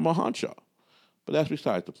come and I'm gonna haunt y'all. But that's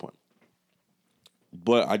besides the point.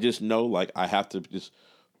 But I just know, like, I have to just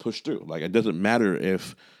push through. Like, it doesn't matter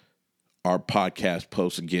if our podcast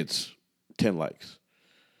post gets 10 likes.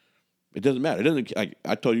 It doesn't matter. It doesn't.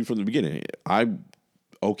 I told you from the beginning, I'm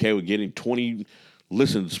okay with getting 20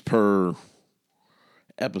 listens per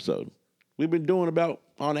episode. We've been doing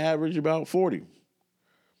on average, about 40.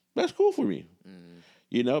 That's cool for me.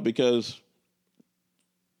 Because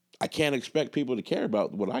I can't expect people to care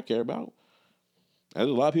about what I care about. There's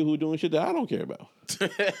a lot of people who are doing shit that I don't care about.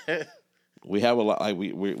 We have a lot, like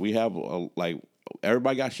we have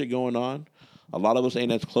everybody got shit going on. A lot of us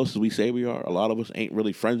ain't as close as we say we are. A lot of us ain't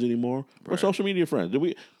really friends anymore. Right. We're social media friends.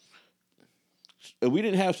 If we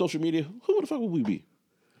didn't have social media, who the fuck would we be?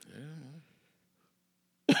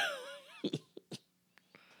 Yeah.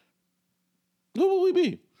 Who would we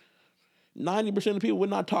be? 90% of people would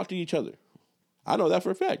not talk to each other. I know that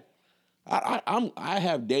for a fact. I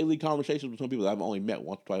have daily conversations with some people that I've only met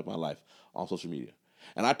once or twice in my life on social media.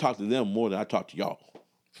 And I talk to them more than I talk to y'all.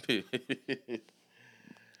 You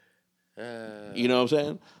know what I'm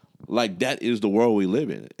saying? Like, that is the world we live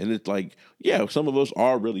in. And it's like, yeah, some of us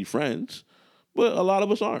are really friends, but a lot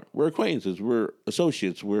of us aren't. We're acquaintances. We're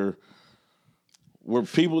associates. We're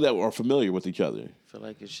people that are familiar with each other. I feel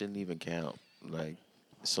like it shouldn't even count. Like,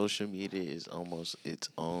 social media is almost its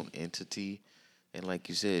own entity. And like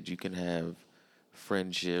you said, you can have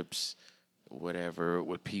friendships, whatever,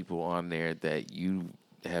 with people on there that you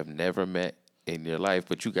have never met in your life,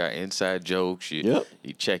 but you got inside jokes. You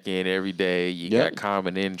check in every day. You got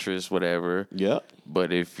common interests, whatever. Yep.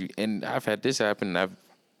 But and I've had this happen. I've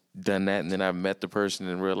done that, and then I've met the person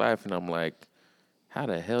in real life, and I'm like, how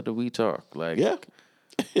the hell do we talk? Like,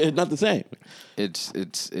 It's not the same. It's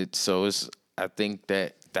I think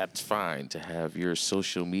that's fine to have your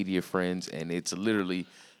social media friends, and it's literally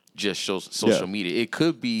just social Yeah. media. It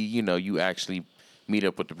could be, you actually meet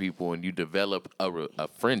up with the people and you develop a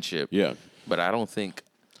friendship. Yeah. But I don't think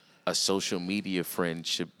a social media friend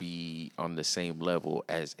should be on the same level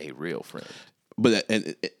as a real friend. But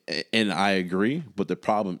and I agree. But the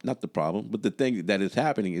problem, not the problem, but the thing that is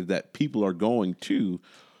happening is that people are going to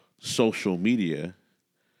social media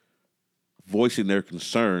voicing their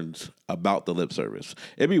concerns about the lip service.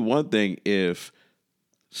 It'd be one thing if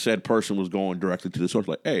said person was going directly to the source,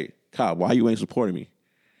 like, "Hey, Kyle, why you ain't supporting me?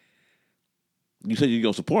 You said you're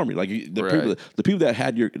gonna support me." Like Right. the people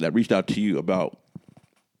that reached out to you about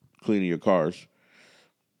cleaning your cars,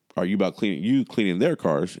 are you about cleaning their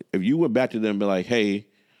cars? If you went back to them and be like, "Hey,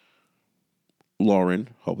 Lauren,"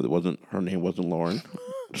 hope her name wasn't Lauren.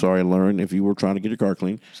 Sorry, Lauren, if you were trying to get your car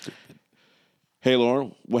clean. Hey,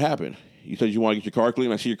 Lauren, what happened? You said you want to get your car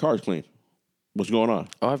clean. I see your car's clean. What's going on?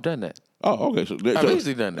 Oh, I've done that. Oh, okay. I've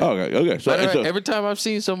easily done that. Okay. Every time I've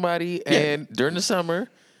seen somebody, and during the summer,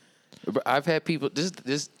 I've had people.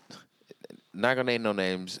 This not gonna name no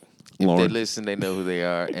names. If Lauren. they listen, they know who they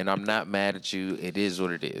are, and I'm not mad at you. It is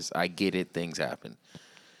what it is. I get it. Things happen.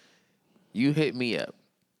 You hit me up.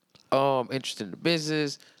 Oh, I'm interested in the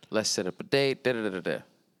business. Let's set up a date. Da da da da.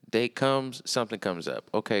 Date comes. Something comes up.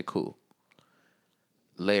 Okay, cool.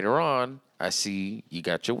 Later on, I see you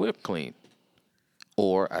got your whip clean,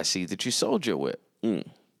 or I see that you sold your whip.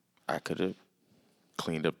 I could have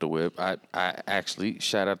cleaned up the whip. I actually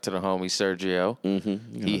shout out to the homie Sergio.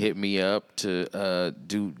 Mm-hmm, He hit me up to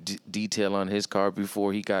do detail on his car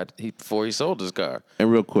before he sold his car.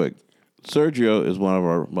 And real quick, Sergio is one of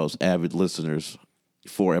our most avid listeners.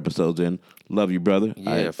 4 episodes in. Love you, brother.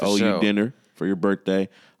 Yeah, I for owe sure. you dinner for your birthday.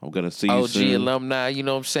 I'm gonna see you OG soon. alumni, you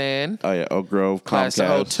know what I'm saying? Oh yeah, Oak Grove, Class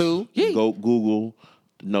Comcast. of 02. Yee. Go Google.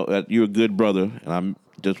 No, you're a good brother, and I'm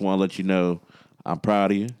just want to let you know I'm proud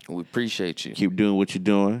of you. We appreciate you. Keep doing what you're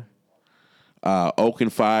doing. Oak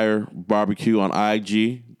and Fire Barbecue on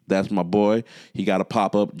IG. That's my boy. He got a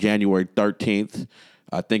pop up January 13th.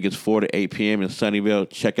 I think it's 4 to 8 p.m. in Sunnyvale.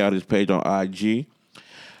 Check out his page on IG.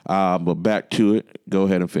 But back to it. Go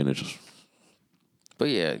ahead and finish. But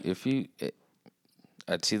yeah,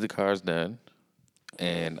 I'd see the cars done,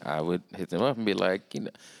 and I would hit them up and be like,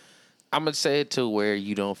 I'm gonna say it to where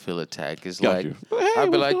you don't feel attacked. It's Got like you. Hey,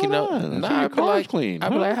 I'd be what's like, going on? I see your I'd be car's like, clean, I'd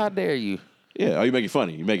be huh? like, how dare you? Yeah. Oh, you make it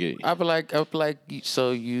funny. You make it. I'd be like,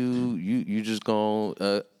 so you just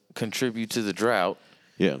gonna contribute to the drought?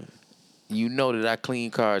 Yeah. You know that I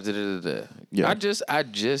clean cars. Da, da, da, da. Yeah. I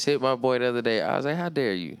just hit my boy the other day. I was like, how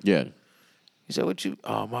dare you? Yeah. He said, "What you?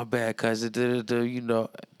 Oh, my bad, cuz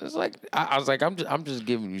It's like I was like, I'm just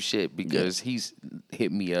giving you shit because he's hit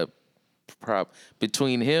me up.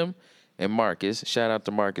 Between him and Marcus, shout out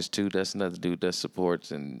to Marcus too. That's another dude that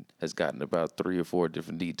supports and has gotten about 3 or 4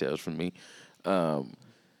 different details from me.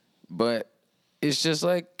 But it's just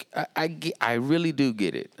like I really do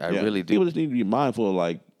get it. I really do. People just need to be mindful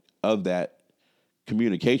of that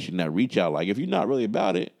communication, that reach out. Like if you're not really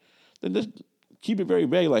about it, then just keep it very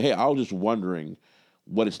vague. Like, hey, I was just wondering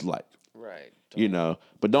what it's like. Right.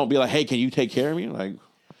 But don't be like, hey, can you take care of me? Like,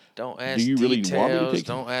 Don't ask do you really details. want me to take?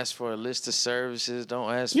 Don't ask for a list of services.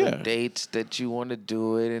 Don't ask for dates that you want to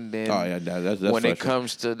do it. And then that's when it frustrating.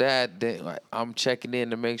 comes to that, then like, I'm checking in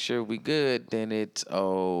to make sure we good. Then it's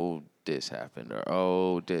this happened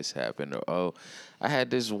or this happened or I had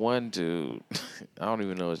this one dude. I don't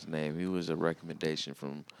even know his name. He was a recommendation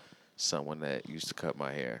from someone that used to cut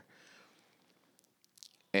my hair.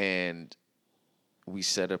 And we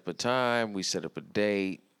set up a time. We set up a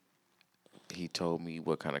date. He told me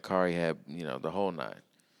what kind of car he had, the whole nine.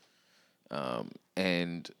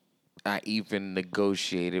 And I even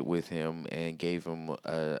negotiated with him and gave him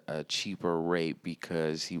a cheaper rate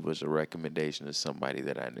because he was a recommendation of somebody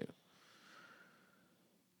that I knew.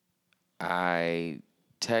 I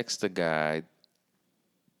text the guy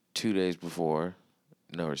 2 days before,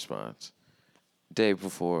 no response. Day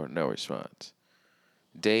before, no response.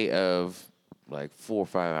 Day of, like 4 or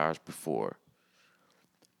 5 hours before.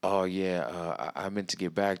 Oh, yeah, I meant to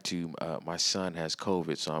get back to you. My son has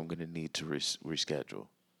COVID, so I'm going to need to reschedule.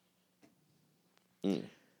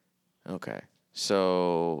 Okay.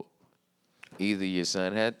 So either your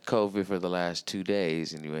son had COVID for the last 2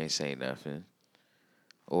 days and you ain't saying nothing,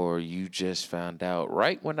 or you just found out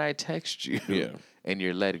right when I text you and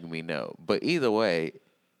you're letting me know. But either way,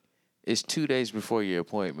 it's 2 days before your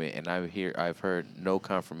appointment, and I've heard no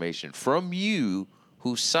confirmation from you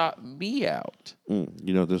who sought me out.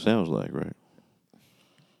 You know what this sounds like, right?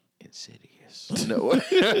 Insidious. Yes. No.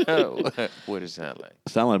 What does it sound like?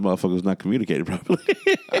 Sound like motherfuckers not communicating properly.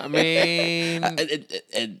 I mean,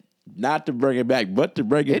 and not to bring it back, but to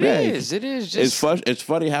bring it it back. is. It is just. It's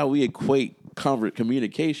funny how we equate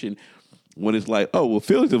communication when it's like, oh, well,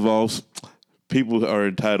 feelings involves people are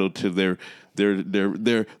entitled to their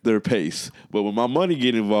pace. But when my money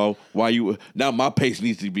get involved, now my pace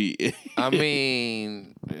needs to be. I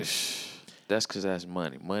mean, that's because that's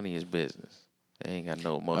money. Money is business. They ain't got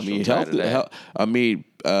no emotional tie to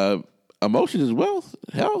that. Emotion is wealth.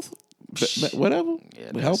 Health, whatever.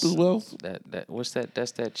 Yeah, Health is wealth. That what's that?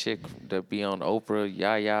 That's that chick that be on Oprah,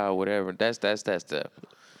 Yaya or whatever. That's the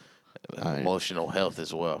emotional health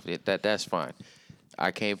as well. That's fine. I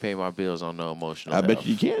can't pay my bills on no emotional health. I bet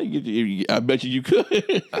you can. I bet you could.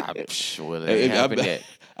 Well, it ain't happened yet.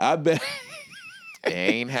 I bet. It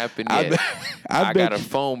ain't happened yet. I got a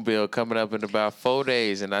phone bill coming up in about 4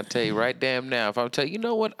 days, and I tell you right damn now, if I tell you, you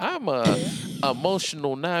know what, I'm a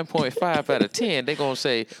emotional 9.5 out of 10, they gonna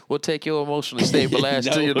say, we'll take your emotionally stable ass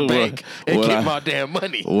to the bank and get my damn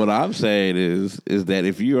money. What I'm saying is that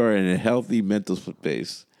if you are in a healthy mental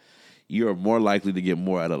space, you are more likely to get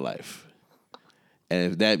more out of life.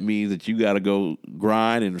 And if that means that you got to go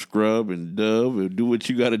grind and scrub and dove and do what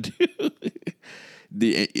you got to do,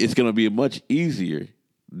 it's going to be much easier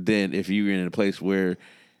than if you're in a place where,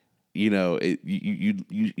 you're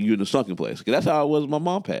in a sunken place. Because that's how it was when my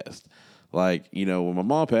mom passed. Like, when my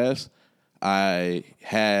mom passed, I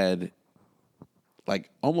had like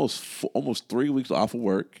almost 3 weeks off of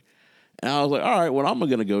work. And I was like, all right, what I'm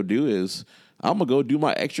going to go do is I'm going to go do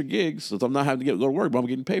my extra gigs since I'm not having to go to work, but I'm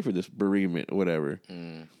getting paid for this bereavement or whatever.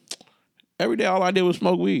 Every day, all I did was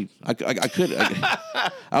smoke weed. I couldn't.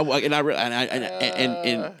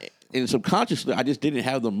 And subconsciously, I just didn't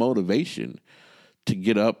have the motivation to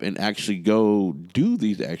get up and actually go do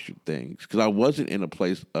these extra things because I wasn't in a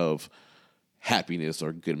place of happiness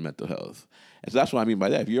or good mental health. And so that's what I mean by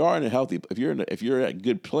that. If you're at a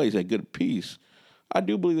good place, at good peace, I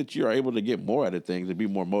do believe that you are able to get more out of things and be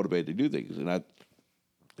more motivated to do things, and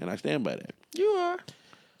I stand by that. You are.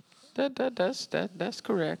 That's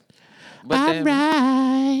correct. But I'm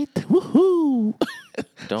right. Woohoo!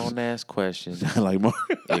 Don't ask questions like Mark.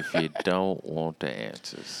 if you don't want the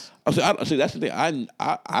answers. See, that's the thing.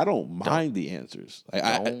 I don't mind the answers.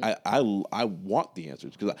 I want the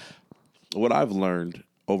answers because what I've learned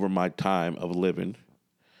over my time of living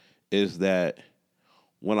is that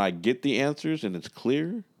when I get the answers and it's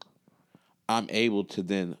clear, I'm able to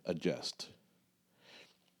then adjust.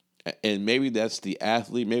 And maybe that's the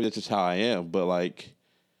athlete. Maybe that's just how I am. But like,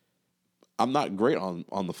 I'm not great on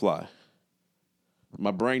the fly.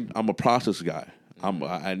 My brain. I'm a process guy. I'm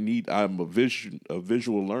a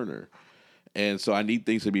visual learner, and so I need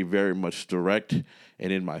things to be very much direct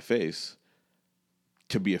and in my face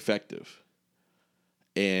to be effective.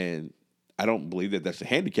 And I don't believe that that's a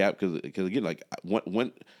handicap because again, like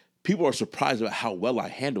when people are surprised about how well I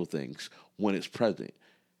handle things when it's present.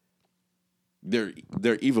 They're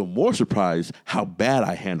even more surprised how bad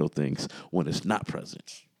I handle things when it's not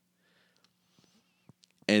present.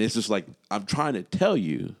 And it's just like, I'm trying to tell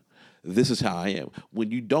you, this is how I am.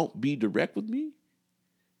 When you don't be direct with me,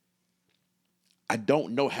 I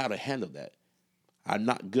don't know how to handle that. I'm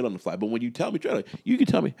not good on the fly. But when you tell me, you can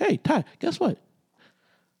tell me, hey, Ty, guess what?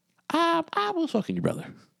 I was fucking your brother.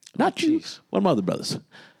 Not you. Geez. One of my other brothers.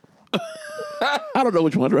 I don't know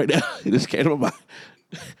which one right now. It just came to my mind.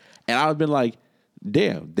 And I've been like,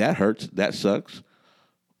 damn, that hurts. That sucks.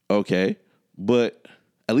 Okay. But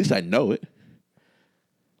at least I know it.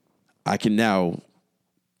 I can now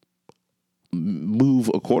move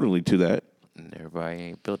accordingly to that. And everybody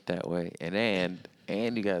ain't built that way. And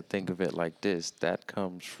you got to think of it like this. That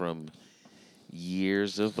comes from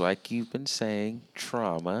years of, like you've been saying,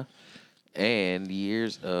 trauma and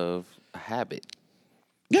years of habit.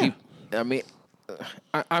 Yeah.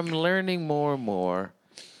 I'm learning more and more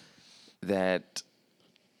that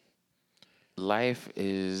life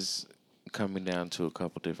is coming down to a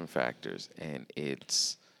couple different factors, and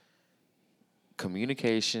it's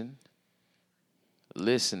communication,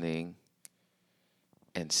 listening,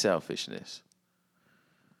 and selfishness.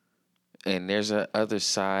 And there's a other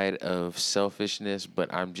side of selfishness,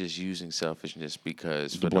 but I'm just using selfishness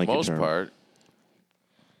because for the most part,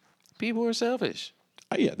 people are selfish.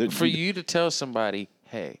 Yeah, for you to tell somebody,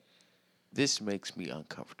 hey, this makes me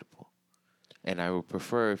uncomfortable, and I would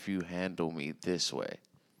prefer if you handle me this way.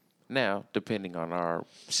 Now, depending on our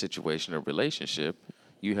situation or relationship,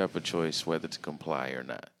 you have a choice whether to comply or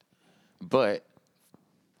not. But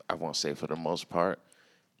I won't say for the most part.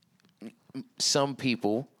 Some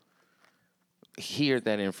people hear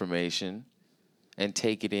that information and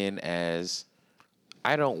take it in as,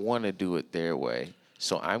 I don't want to do it their way,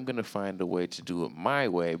 so I'm going to find a way to do it my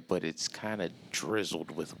way, but it's kind of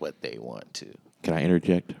drizzled with what they want to. Can I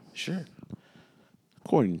interject? Sure.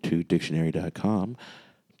 According to dictionary.com,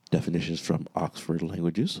 definitions from Oxford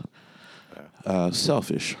Languages,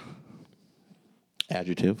 selfish,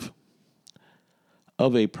 adjective,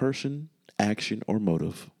 of a person, action, or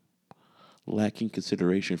motive, lacking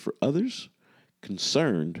consideration for others,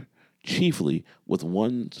 concerned chiefly with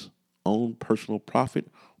one's own personal profit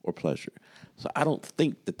or pleasure. So I don't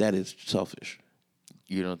think that is selfish.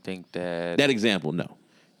 You don't think that... That example, no.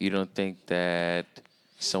 You don't think that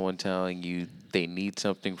someone telling you they need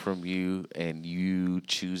something from you and you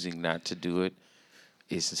choosing not to do it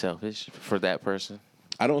is selfish for that person?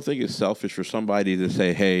 I don't think it's selfish for somebody to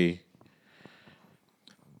say, hey,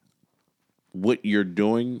 what you're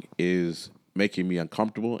doing is making me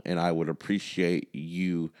uncomfortable, and I would appreciate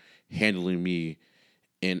you handling me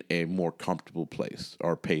in a more comfortable place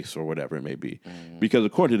or pace or whatever it may be. Mm. Because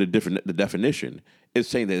according to the definition, it's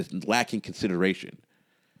saying that it's lacking consideration.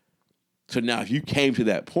 So now if you came to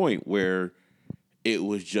that point where it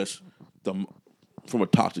was just from a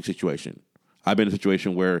toxic situation. I've been in a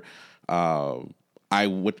situation where I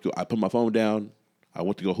put my phone down, I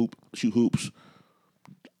went to go shoot hoops.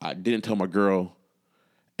 I didn't tell my girl,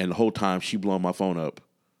 and the whole time she blowing my phone up,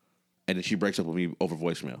 and then she breaks up with me over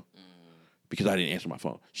voicemail because I didn't answer my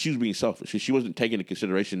phone. She was being selfish. She wasn't taking into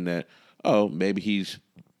consideration that, oh, maybe he's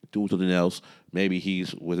doing something else. Maybe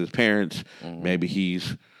he's with his parents. Mm-hmm. Maybe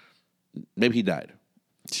he died.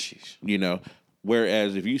 Jeez. You know,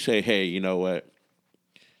 whereas if you say, hey, you know what,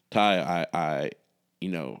 Ty,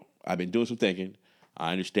 I've been doing some thinking.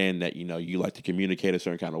 I understand that, you like to communicate a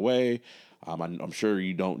certain kind of way. I'm sure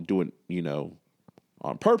you don't do it,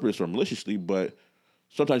 on purpose or maliciously, but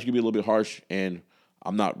sometimes you can be a little bit harsh, and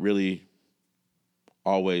I'm not really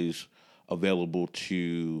always available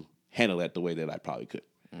to handle that the way that I probably could.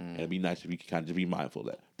 And it'd be nice if you could kind of just be mindful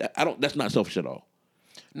of that. That's not selfish at all.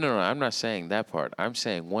 No, I'm not saying that part. I'm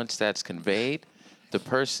saying once that's conveyed, the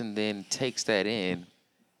person then takes that in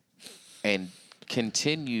and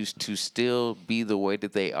continues to still be the way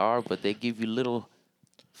that they are, but they give you little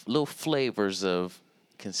flavors of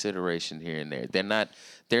consideration here and there. They're not.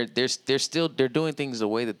 They're still doing things the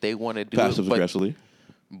way that they want to do passive aggressively,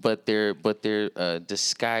 but they're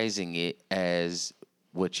disguising it as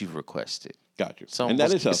what you've requested. Gotcha. And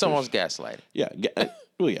that is selfish. It's almost gaslighting. Yeah.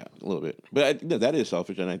 Well, yeah, a little bit, but that is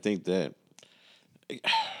selfish, and I think that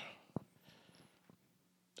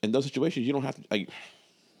in those situations you don't have to.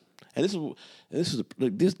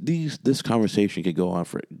 This conversation could go on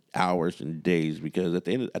for hours and days, because at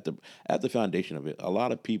the foundation of it, a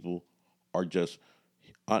lot of people are just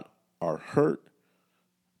are hurt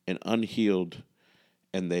and unhealed,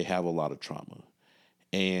 and they have a lot of trauma,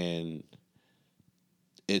 and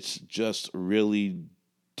it's just really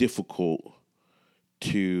difficult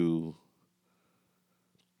to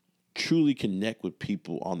truly connect with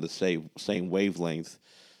people on the same wavelength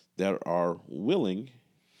that are willing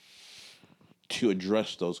to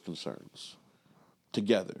address those concerns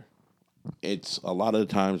together. It's a lot of the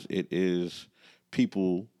times it is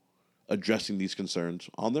people addressing these concerns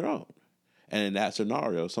on their own. And in that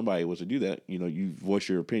scenario, somebody was to do that, you voice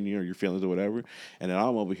your opinion or your feelings or whatever, and then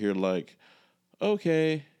I'm over here like,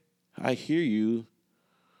 okay, I hear you,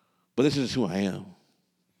 but this is who I am.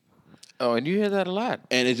 Oh, and you hear that a lot.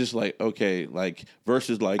 And it's just like, okay, like,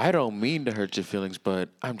 versus like, I don't mean to hurt your feelings, but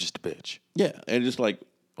I'm just a bitch. Yeah, and just like,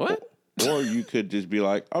 what? Or you could just be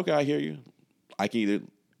like, okay, I hear you. I can either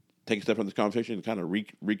take a step from this conversation and kind of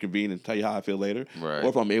reconvene and tell you how I feel later. Right. Or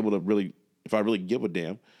if I'm able to if I really give a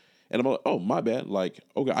damn, and I'm like, oh, my bad. Like,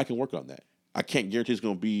 okay, I can work on that. I can't guarantee it's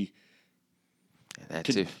going to be. And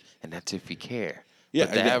that's if you care. Yeah,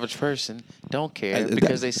 but the average person don't care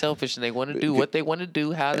because they're selfish and they want to do what they want to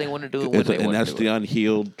do, how they want to do it, when they want to do it. And that's the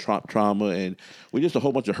unhealed trauma, and we're just a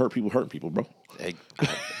whole bunch of hurting people, bro.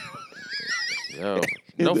 Yo,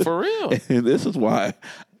 no, for real. And this is why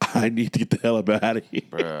I need to get the hell up out of here.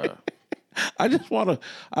 Bruh. I just want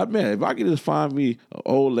to, man, if I could just find me an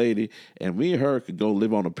old lady and me and her could go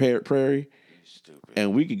live on a prairie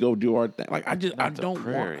and we could go do our thing. Like,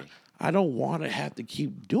 I don't want to have to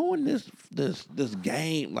keep doing this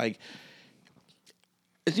game. Like,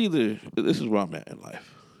 it's either, this is where I'm at in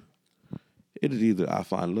life. It is either I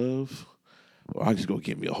find love or I just go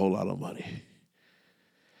get me a whole lot of money.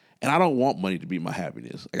 And I don't want money to be my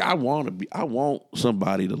happiness. Like, I want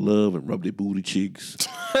somebody to love and rub their booty cheeks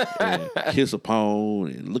and kiss upon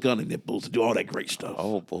and look on their nipples and do all that great stuff.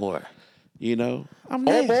 Oh boy. I'm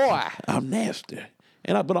nasty. Oh boy. I'm nasty.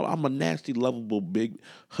 But I'm a nasty, lovable, big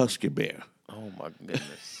husky bear. Oh Oh my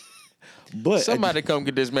goodness! But Somebody come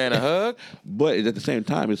get this man a hug. But at the same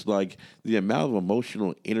time, it's like the amount of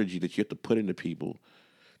emotional energy that you have to put into people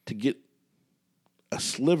to get a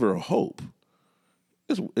sliver of hope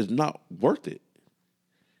is not worth it.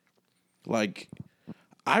 Like,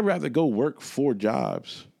 I'd rather go work 4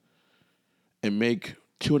 jobs and make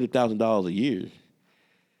 $200,000 a year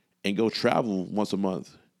and go travel once a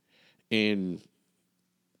month and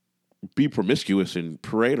be promiscuous and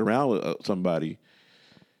parade around with somebody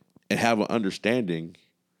and have an understanding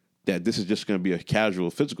that this is just going to be a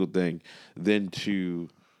casual physical thing than to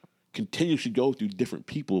continuously go through different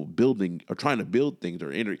people building or trying to build things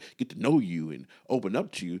or get to know you and open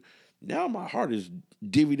up to you. Now my heart is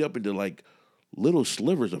divvied up into like little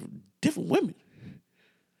slivers of different women.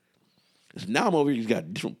 So now I'm over here, he's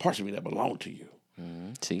got different parts of me that belong to you.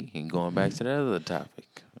 See, he going back to that other topic.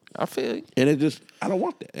 I feel you. And I don't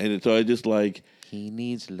want that. And so it's just like, He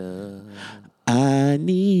needs love. I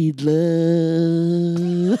need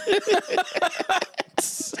love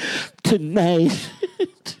tonight.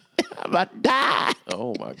 I'm about to die.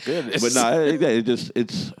 Oh my goodness! But no,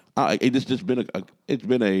 it's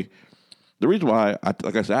been a. The reason why,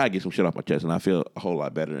 like I said, I get some shit off my chest, and I feel a whole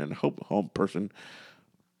lot better. And I hope home person.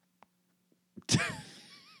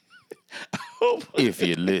 If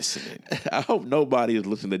you're listening, I hope nobody is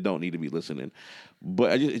listening that don't need to be listening.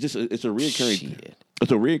 But it's a reoccurring. Shit.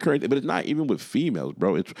 It's a reoccurring, but it's not even with females,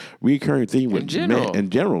 bro. It's a reoccurring thing with men in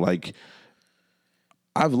general. Like,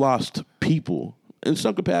 I've lost people in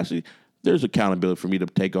some capacity. There's accountability for me to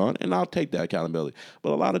take on, and I'll take that accountability.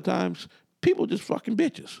 But a lot of times, people just fucking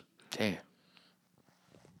bitches. Damn.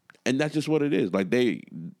 And that's just what it is. Like,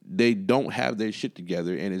 they don't have their shit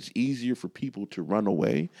together, and it's easier for people to run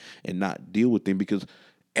away and not deal with them because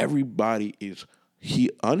everybody is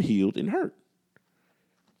unhealed and hurt.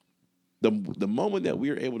 The moment that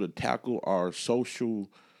we are able to tackle our social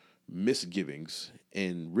misgivings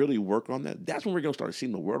and really work on that, that's when we're going to start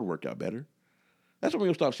seeing the world work out better. That's when we're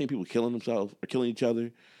going to start seeing people killing themselves or killing each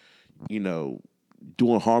other,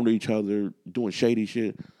 doing harm to each other, doing shady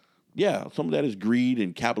shit. Yeah, some of that is greed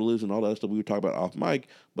and capitalism and all that stuff we were talking about off mic,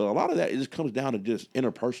 but a lot of that, it just comes down to just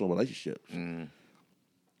interpersonal relationships.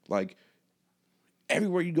 Like,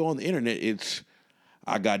 everywhere you go on the internet, it's,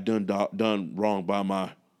 I got done wrong by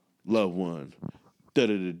my loved one.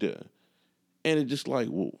 Da-da-da-da. And it's just like,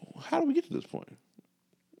 well, how do we get to this point?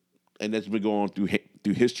 And that's been going on through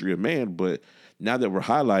history of man, but now that we're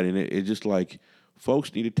highlighting it, it's just like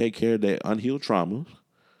folks need to take care of their unhealed traumas.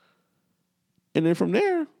 And then from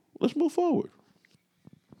there, let's move forward.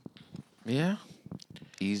 Yeah.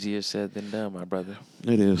 Easier said than done, my brother.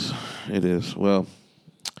 It is. It is. Well,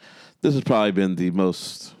 this has probably been the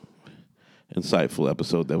most insightful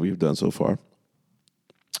episode that we've done so far.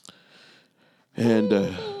 And,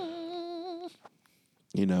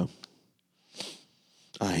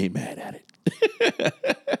 I ain't mad at it.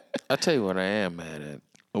 I'll tell you what I am mad at.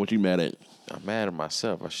 What you mad at? I'm mad at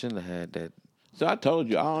myself. I shouldn't have had that. So I told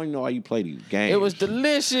you, I don't even know why you play these games. It was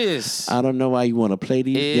delicious. I don't know why you want to play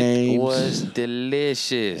these games. It was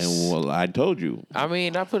delicious. And well, I told you. I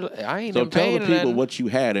mean, I ain't So even tell paying the people nothing. what you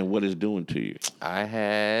had and what it's doing to you. I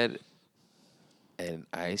had an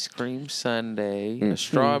ice cream sundae, a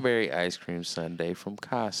strawberry ice cream sundae from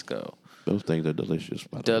Costco. Those things are delicious,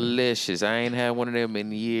 by the way. Delicious. I ain't had one of them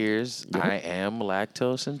in years. Yep. I am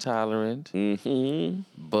lactose intolerant, Mm-hmm.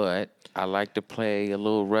 but I like to play a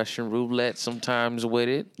little Russian roulette sometimes with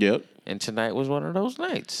it. Yep. And tonight was one of those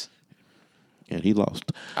nights. And he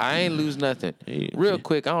lost. I ain't lose nothing. Real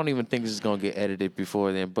quick, I don't even think this is going to get edited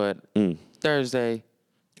before then, but Thursday,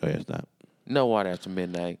 Oh, yeah, it's not. No Water After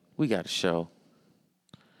Midnight, we got a show.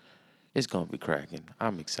 It's going to be cracking.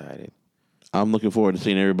 I'm excited. I'm looking forward to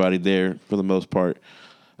seeing everybody there for the most part.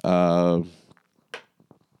 It's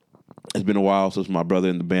been a while since my brother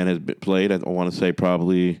in the band has played. I want to say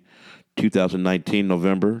probably 2019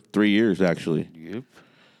 November. 3 years actually. Yep.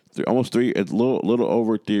 Almost 3. It's a little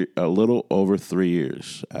over 3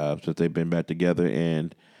 years since they've been back together,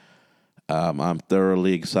 and I'm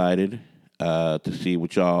thoroughly excited to see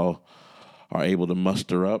what y'all are able to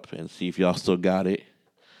muster up and see if y'all still got it.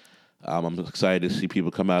 I'm excited to see people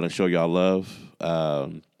come out and show y'all love.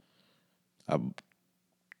 Y'all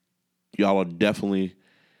are definitely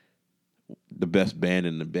the best band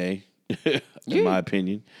in the Bay, in my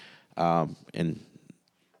opinion. And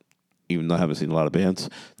even though I haven't seen a lot of bands,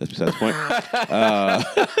 that's besides the point.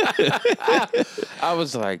 I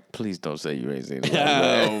was like, please don't say you ain't seen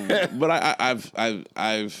it. But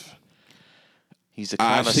I've He's a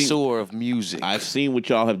connoisseur of music. I've seen what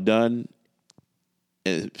y'all have done,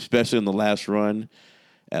 especially in the last run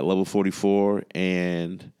at Level 44,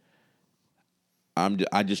 and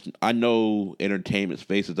I know entertainment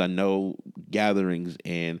spaces, I know gatherings,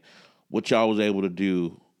 and what y'all was able to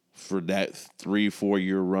do for that 3-4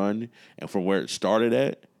 year run, and from where it started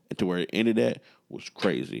at and to where it ended at was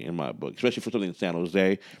crazy in my book, especially for something in San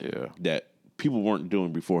Jose that people weren't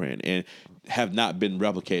doing beforehand and have not been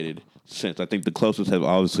replicated since. I think the closest have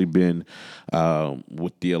obviously been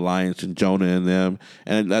with the Alliance and Jonah and them,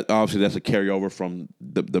 and obviously that's a carryover from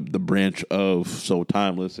the branch of So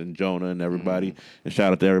Timeless and Jonah and everybody. And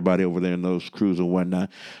shout out to everybody over there in those crews and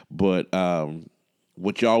whatnot. But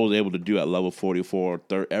what y'all was able to do at Level 44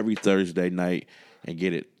 every Thursday night and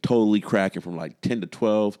get it totally cracking from like 10 to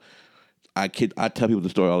 12. I tell people the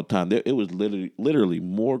story all the time. It was literally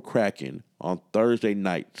more cracking on Thursday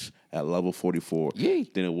nights at Level 44 than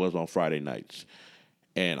it was on Friday nights.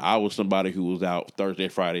 And I was somebody who was out Thursday,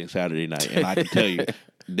 Friday, and Saturday night, and I can tell you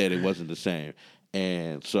that it wasn't the same.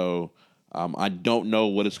 And so I don't know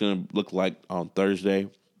what it's going to look like on Thursday,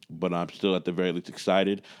 but I'm still at the very least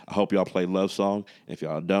excited. I hope y'all play Love Song. If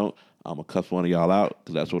y'all don't, I'm going to cuss one of y'all out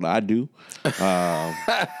because that's what I do. But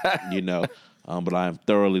I am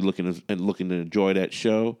thoroughly looking to enjoy that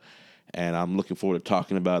show, and I'm looking forward to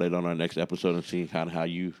talking about it on our next episode and seeing kind of how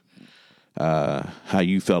you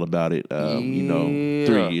felt about it.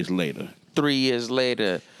 3 years later. 3 years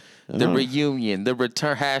later, the reunion, the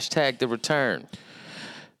return. Hashtag the return.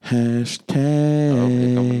 Hashtag. Oh,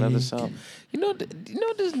 here comes another song. You know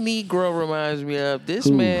this Negro reminds me of? This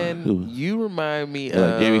man, who? you remind me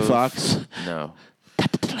of... Jamie Foxx? No.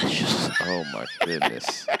 Oh, my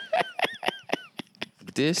goodness.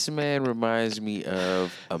 This man reminds me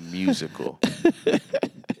of a musical.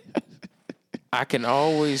 I can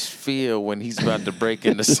always feel when he's about to break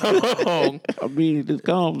into song. I mean, it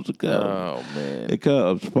comes. Oh, man. It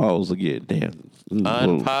comes. Pause again. Damn.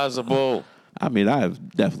 Unpausable. I mean, I've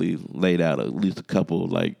definitely laid out at least a couple,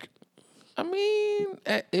 like... I mean,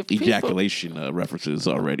 if ejaculation references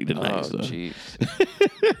already tonight. Oh, jeez.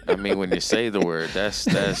 I mean, when you say the word,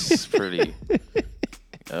 that's pretty...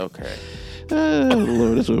 Okay.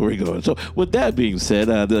 Lord, that's where we're going. So, with that being said,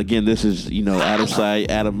 again, this is Out of Sight,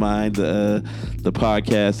 Out of Mind, the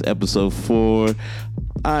podcast, episode 4.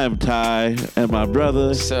 I am Ty, and my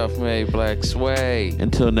brother, Self-Made Black Sway.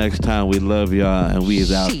 Until next time, we love y'all, and we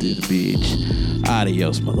is out this bitch.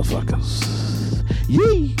 Adios, motherfuckers.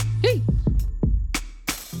 Yee.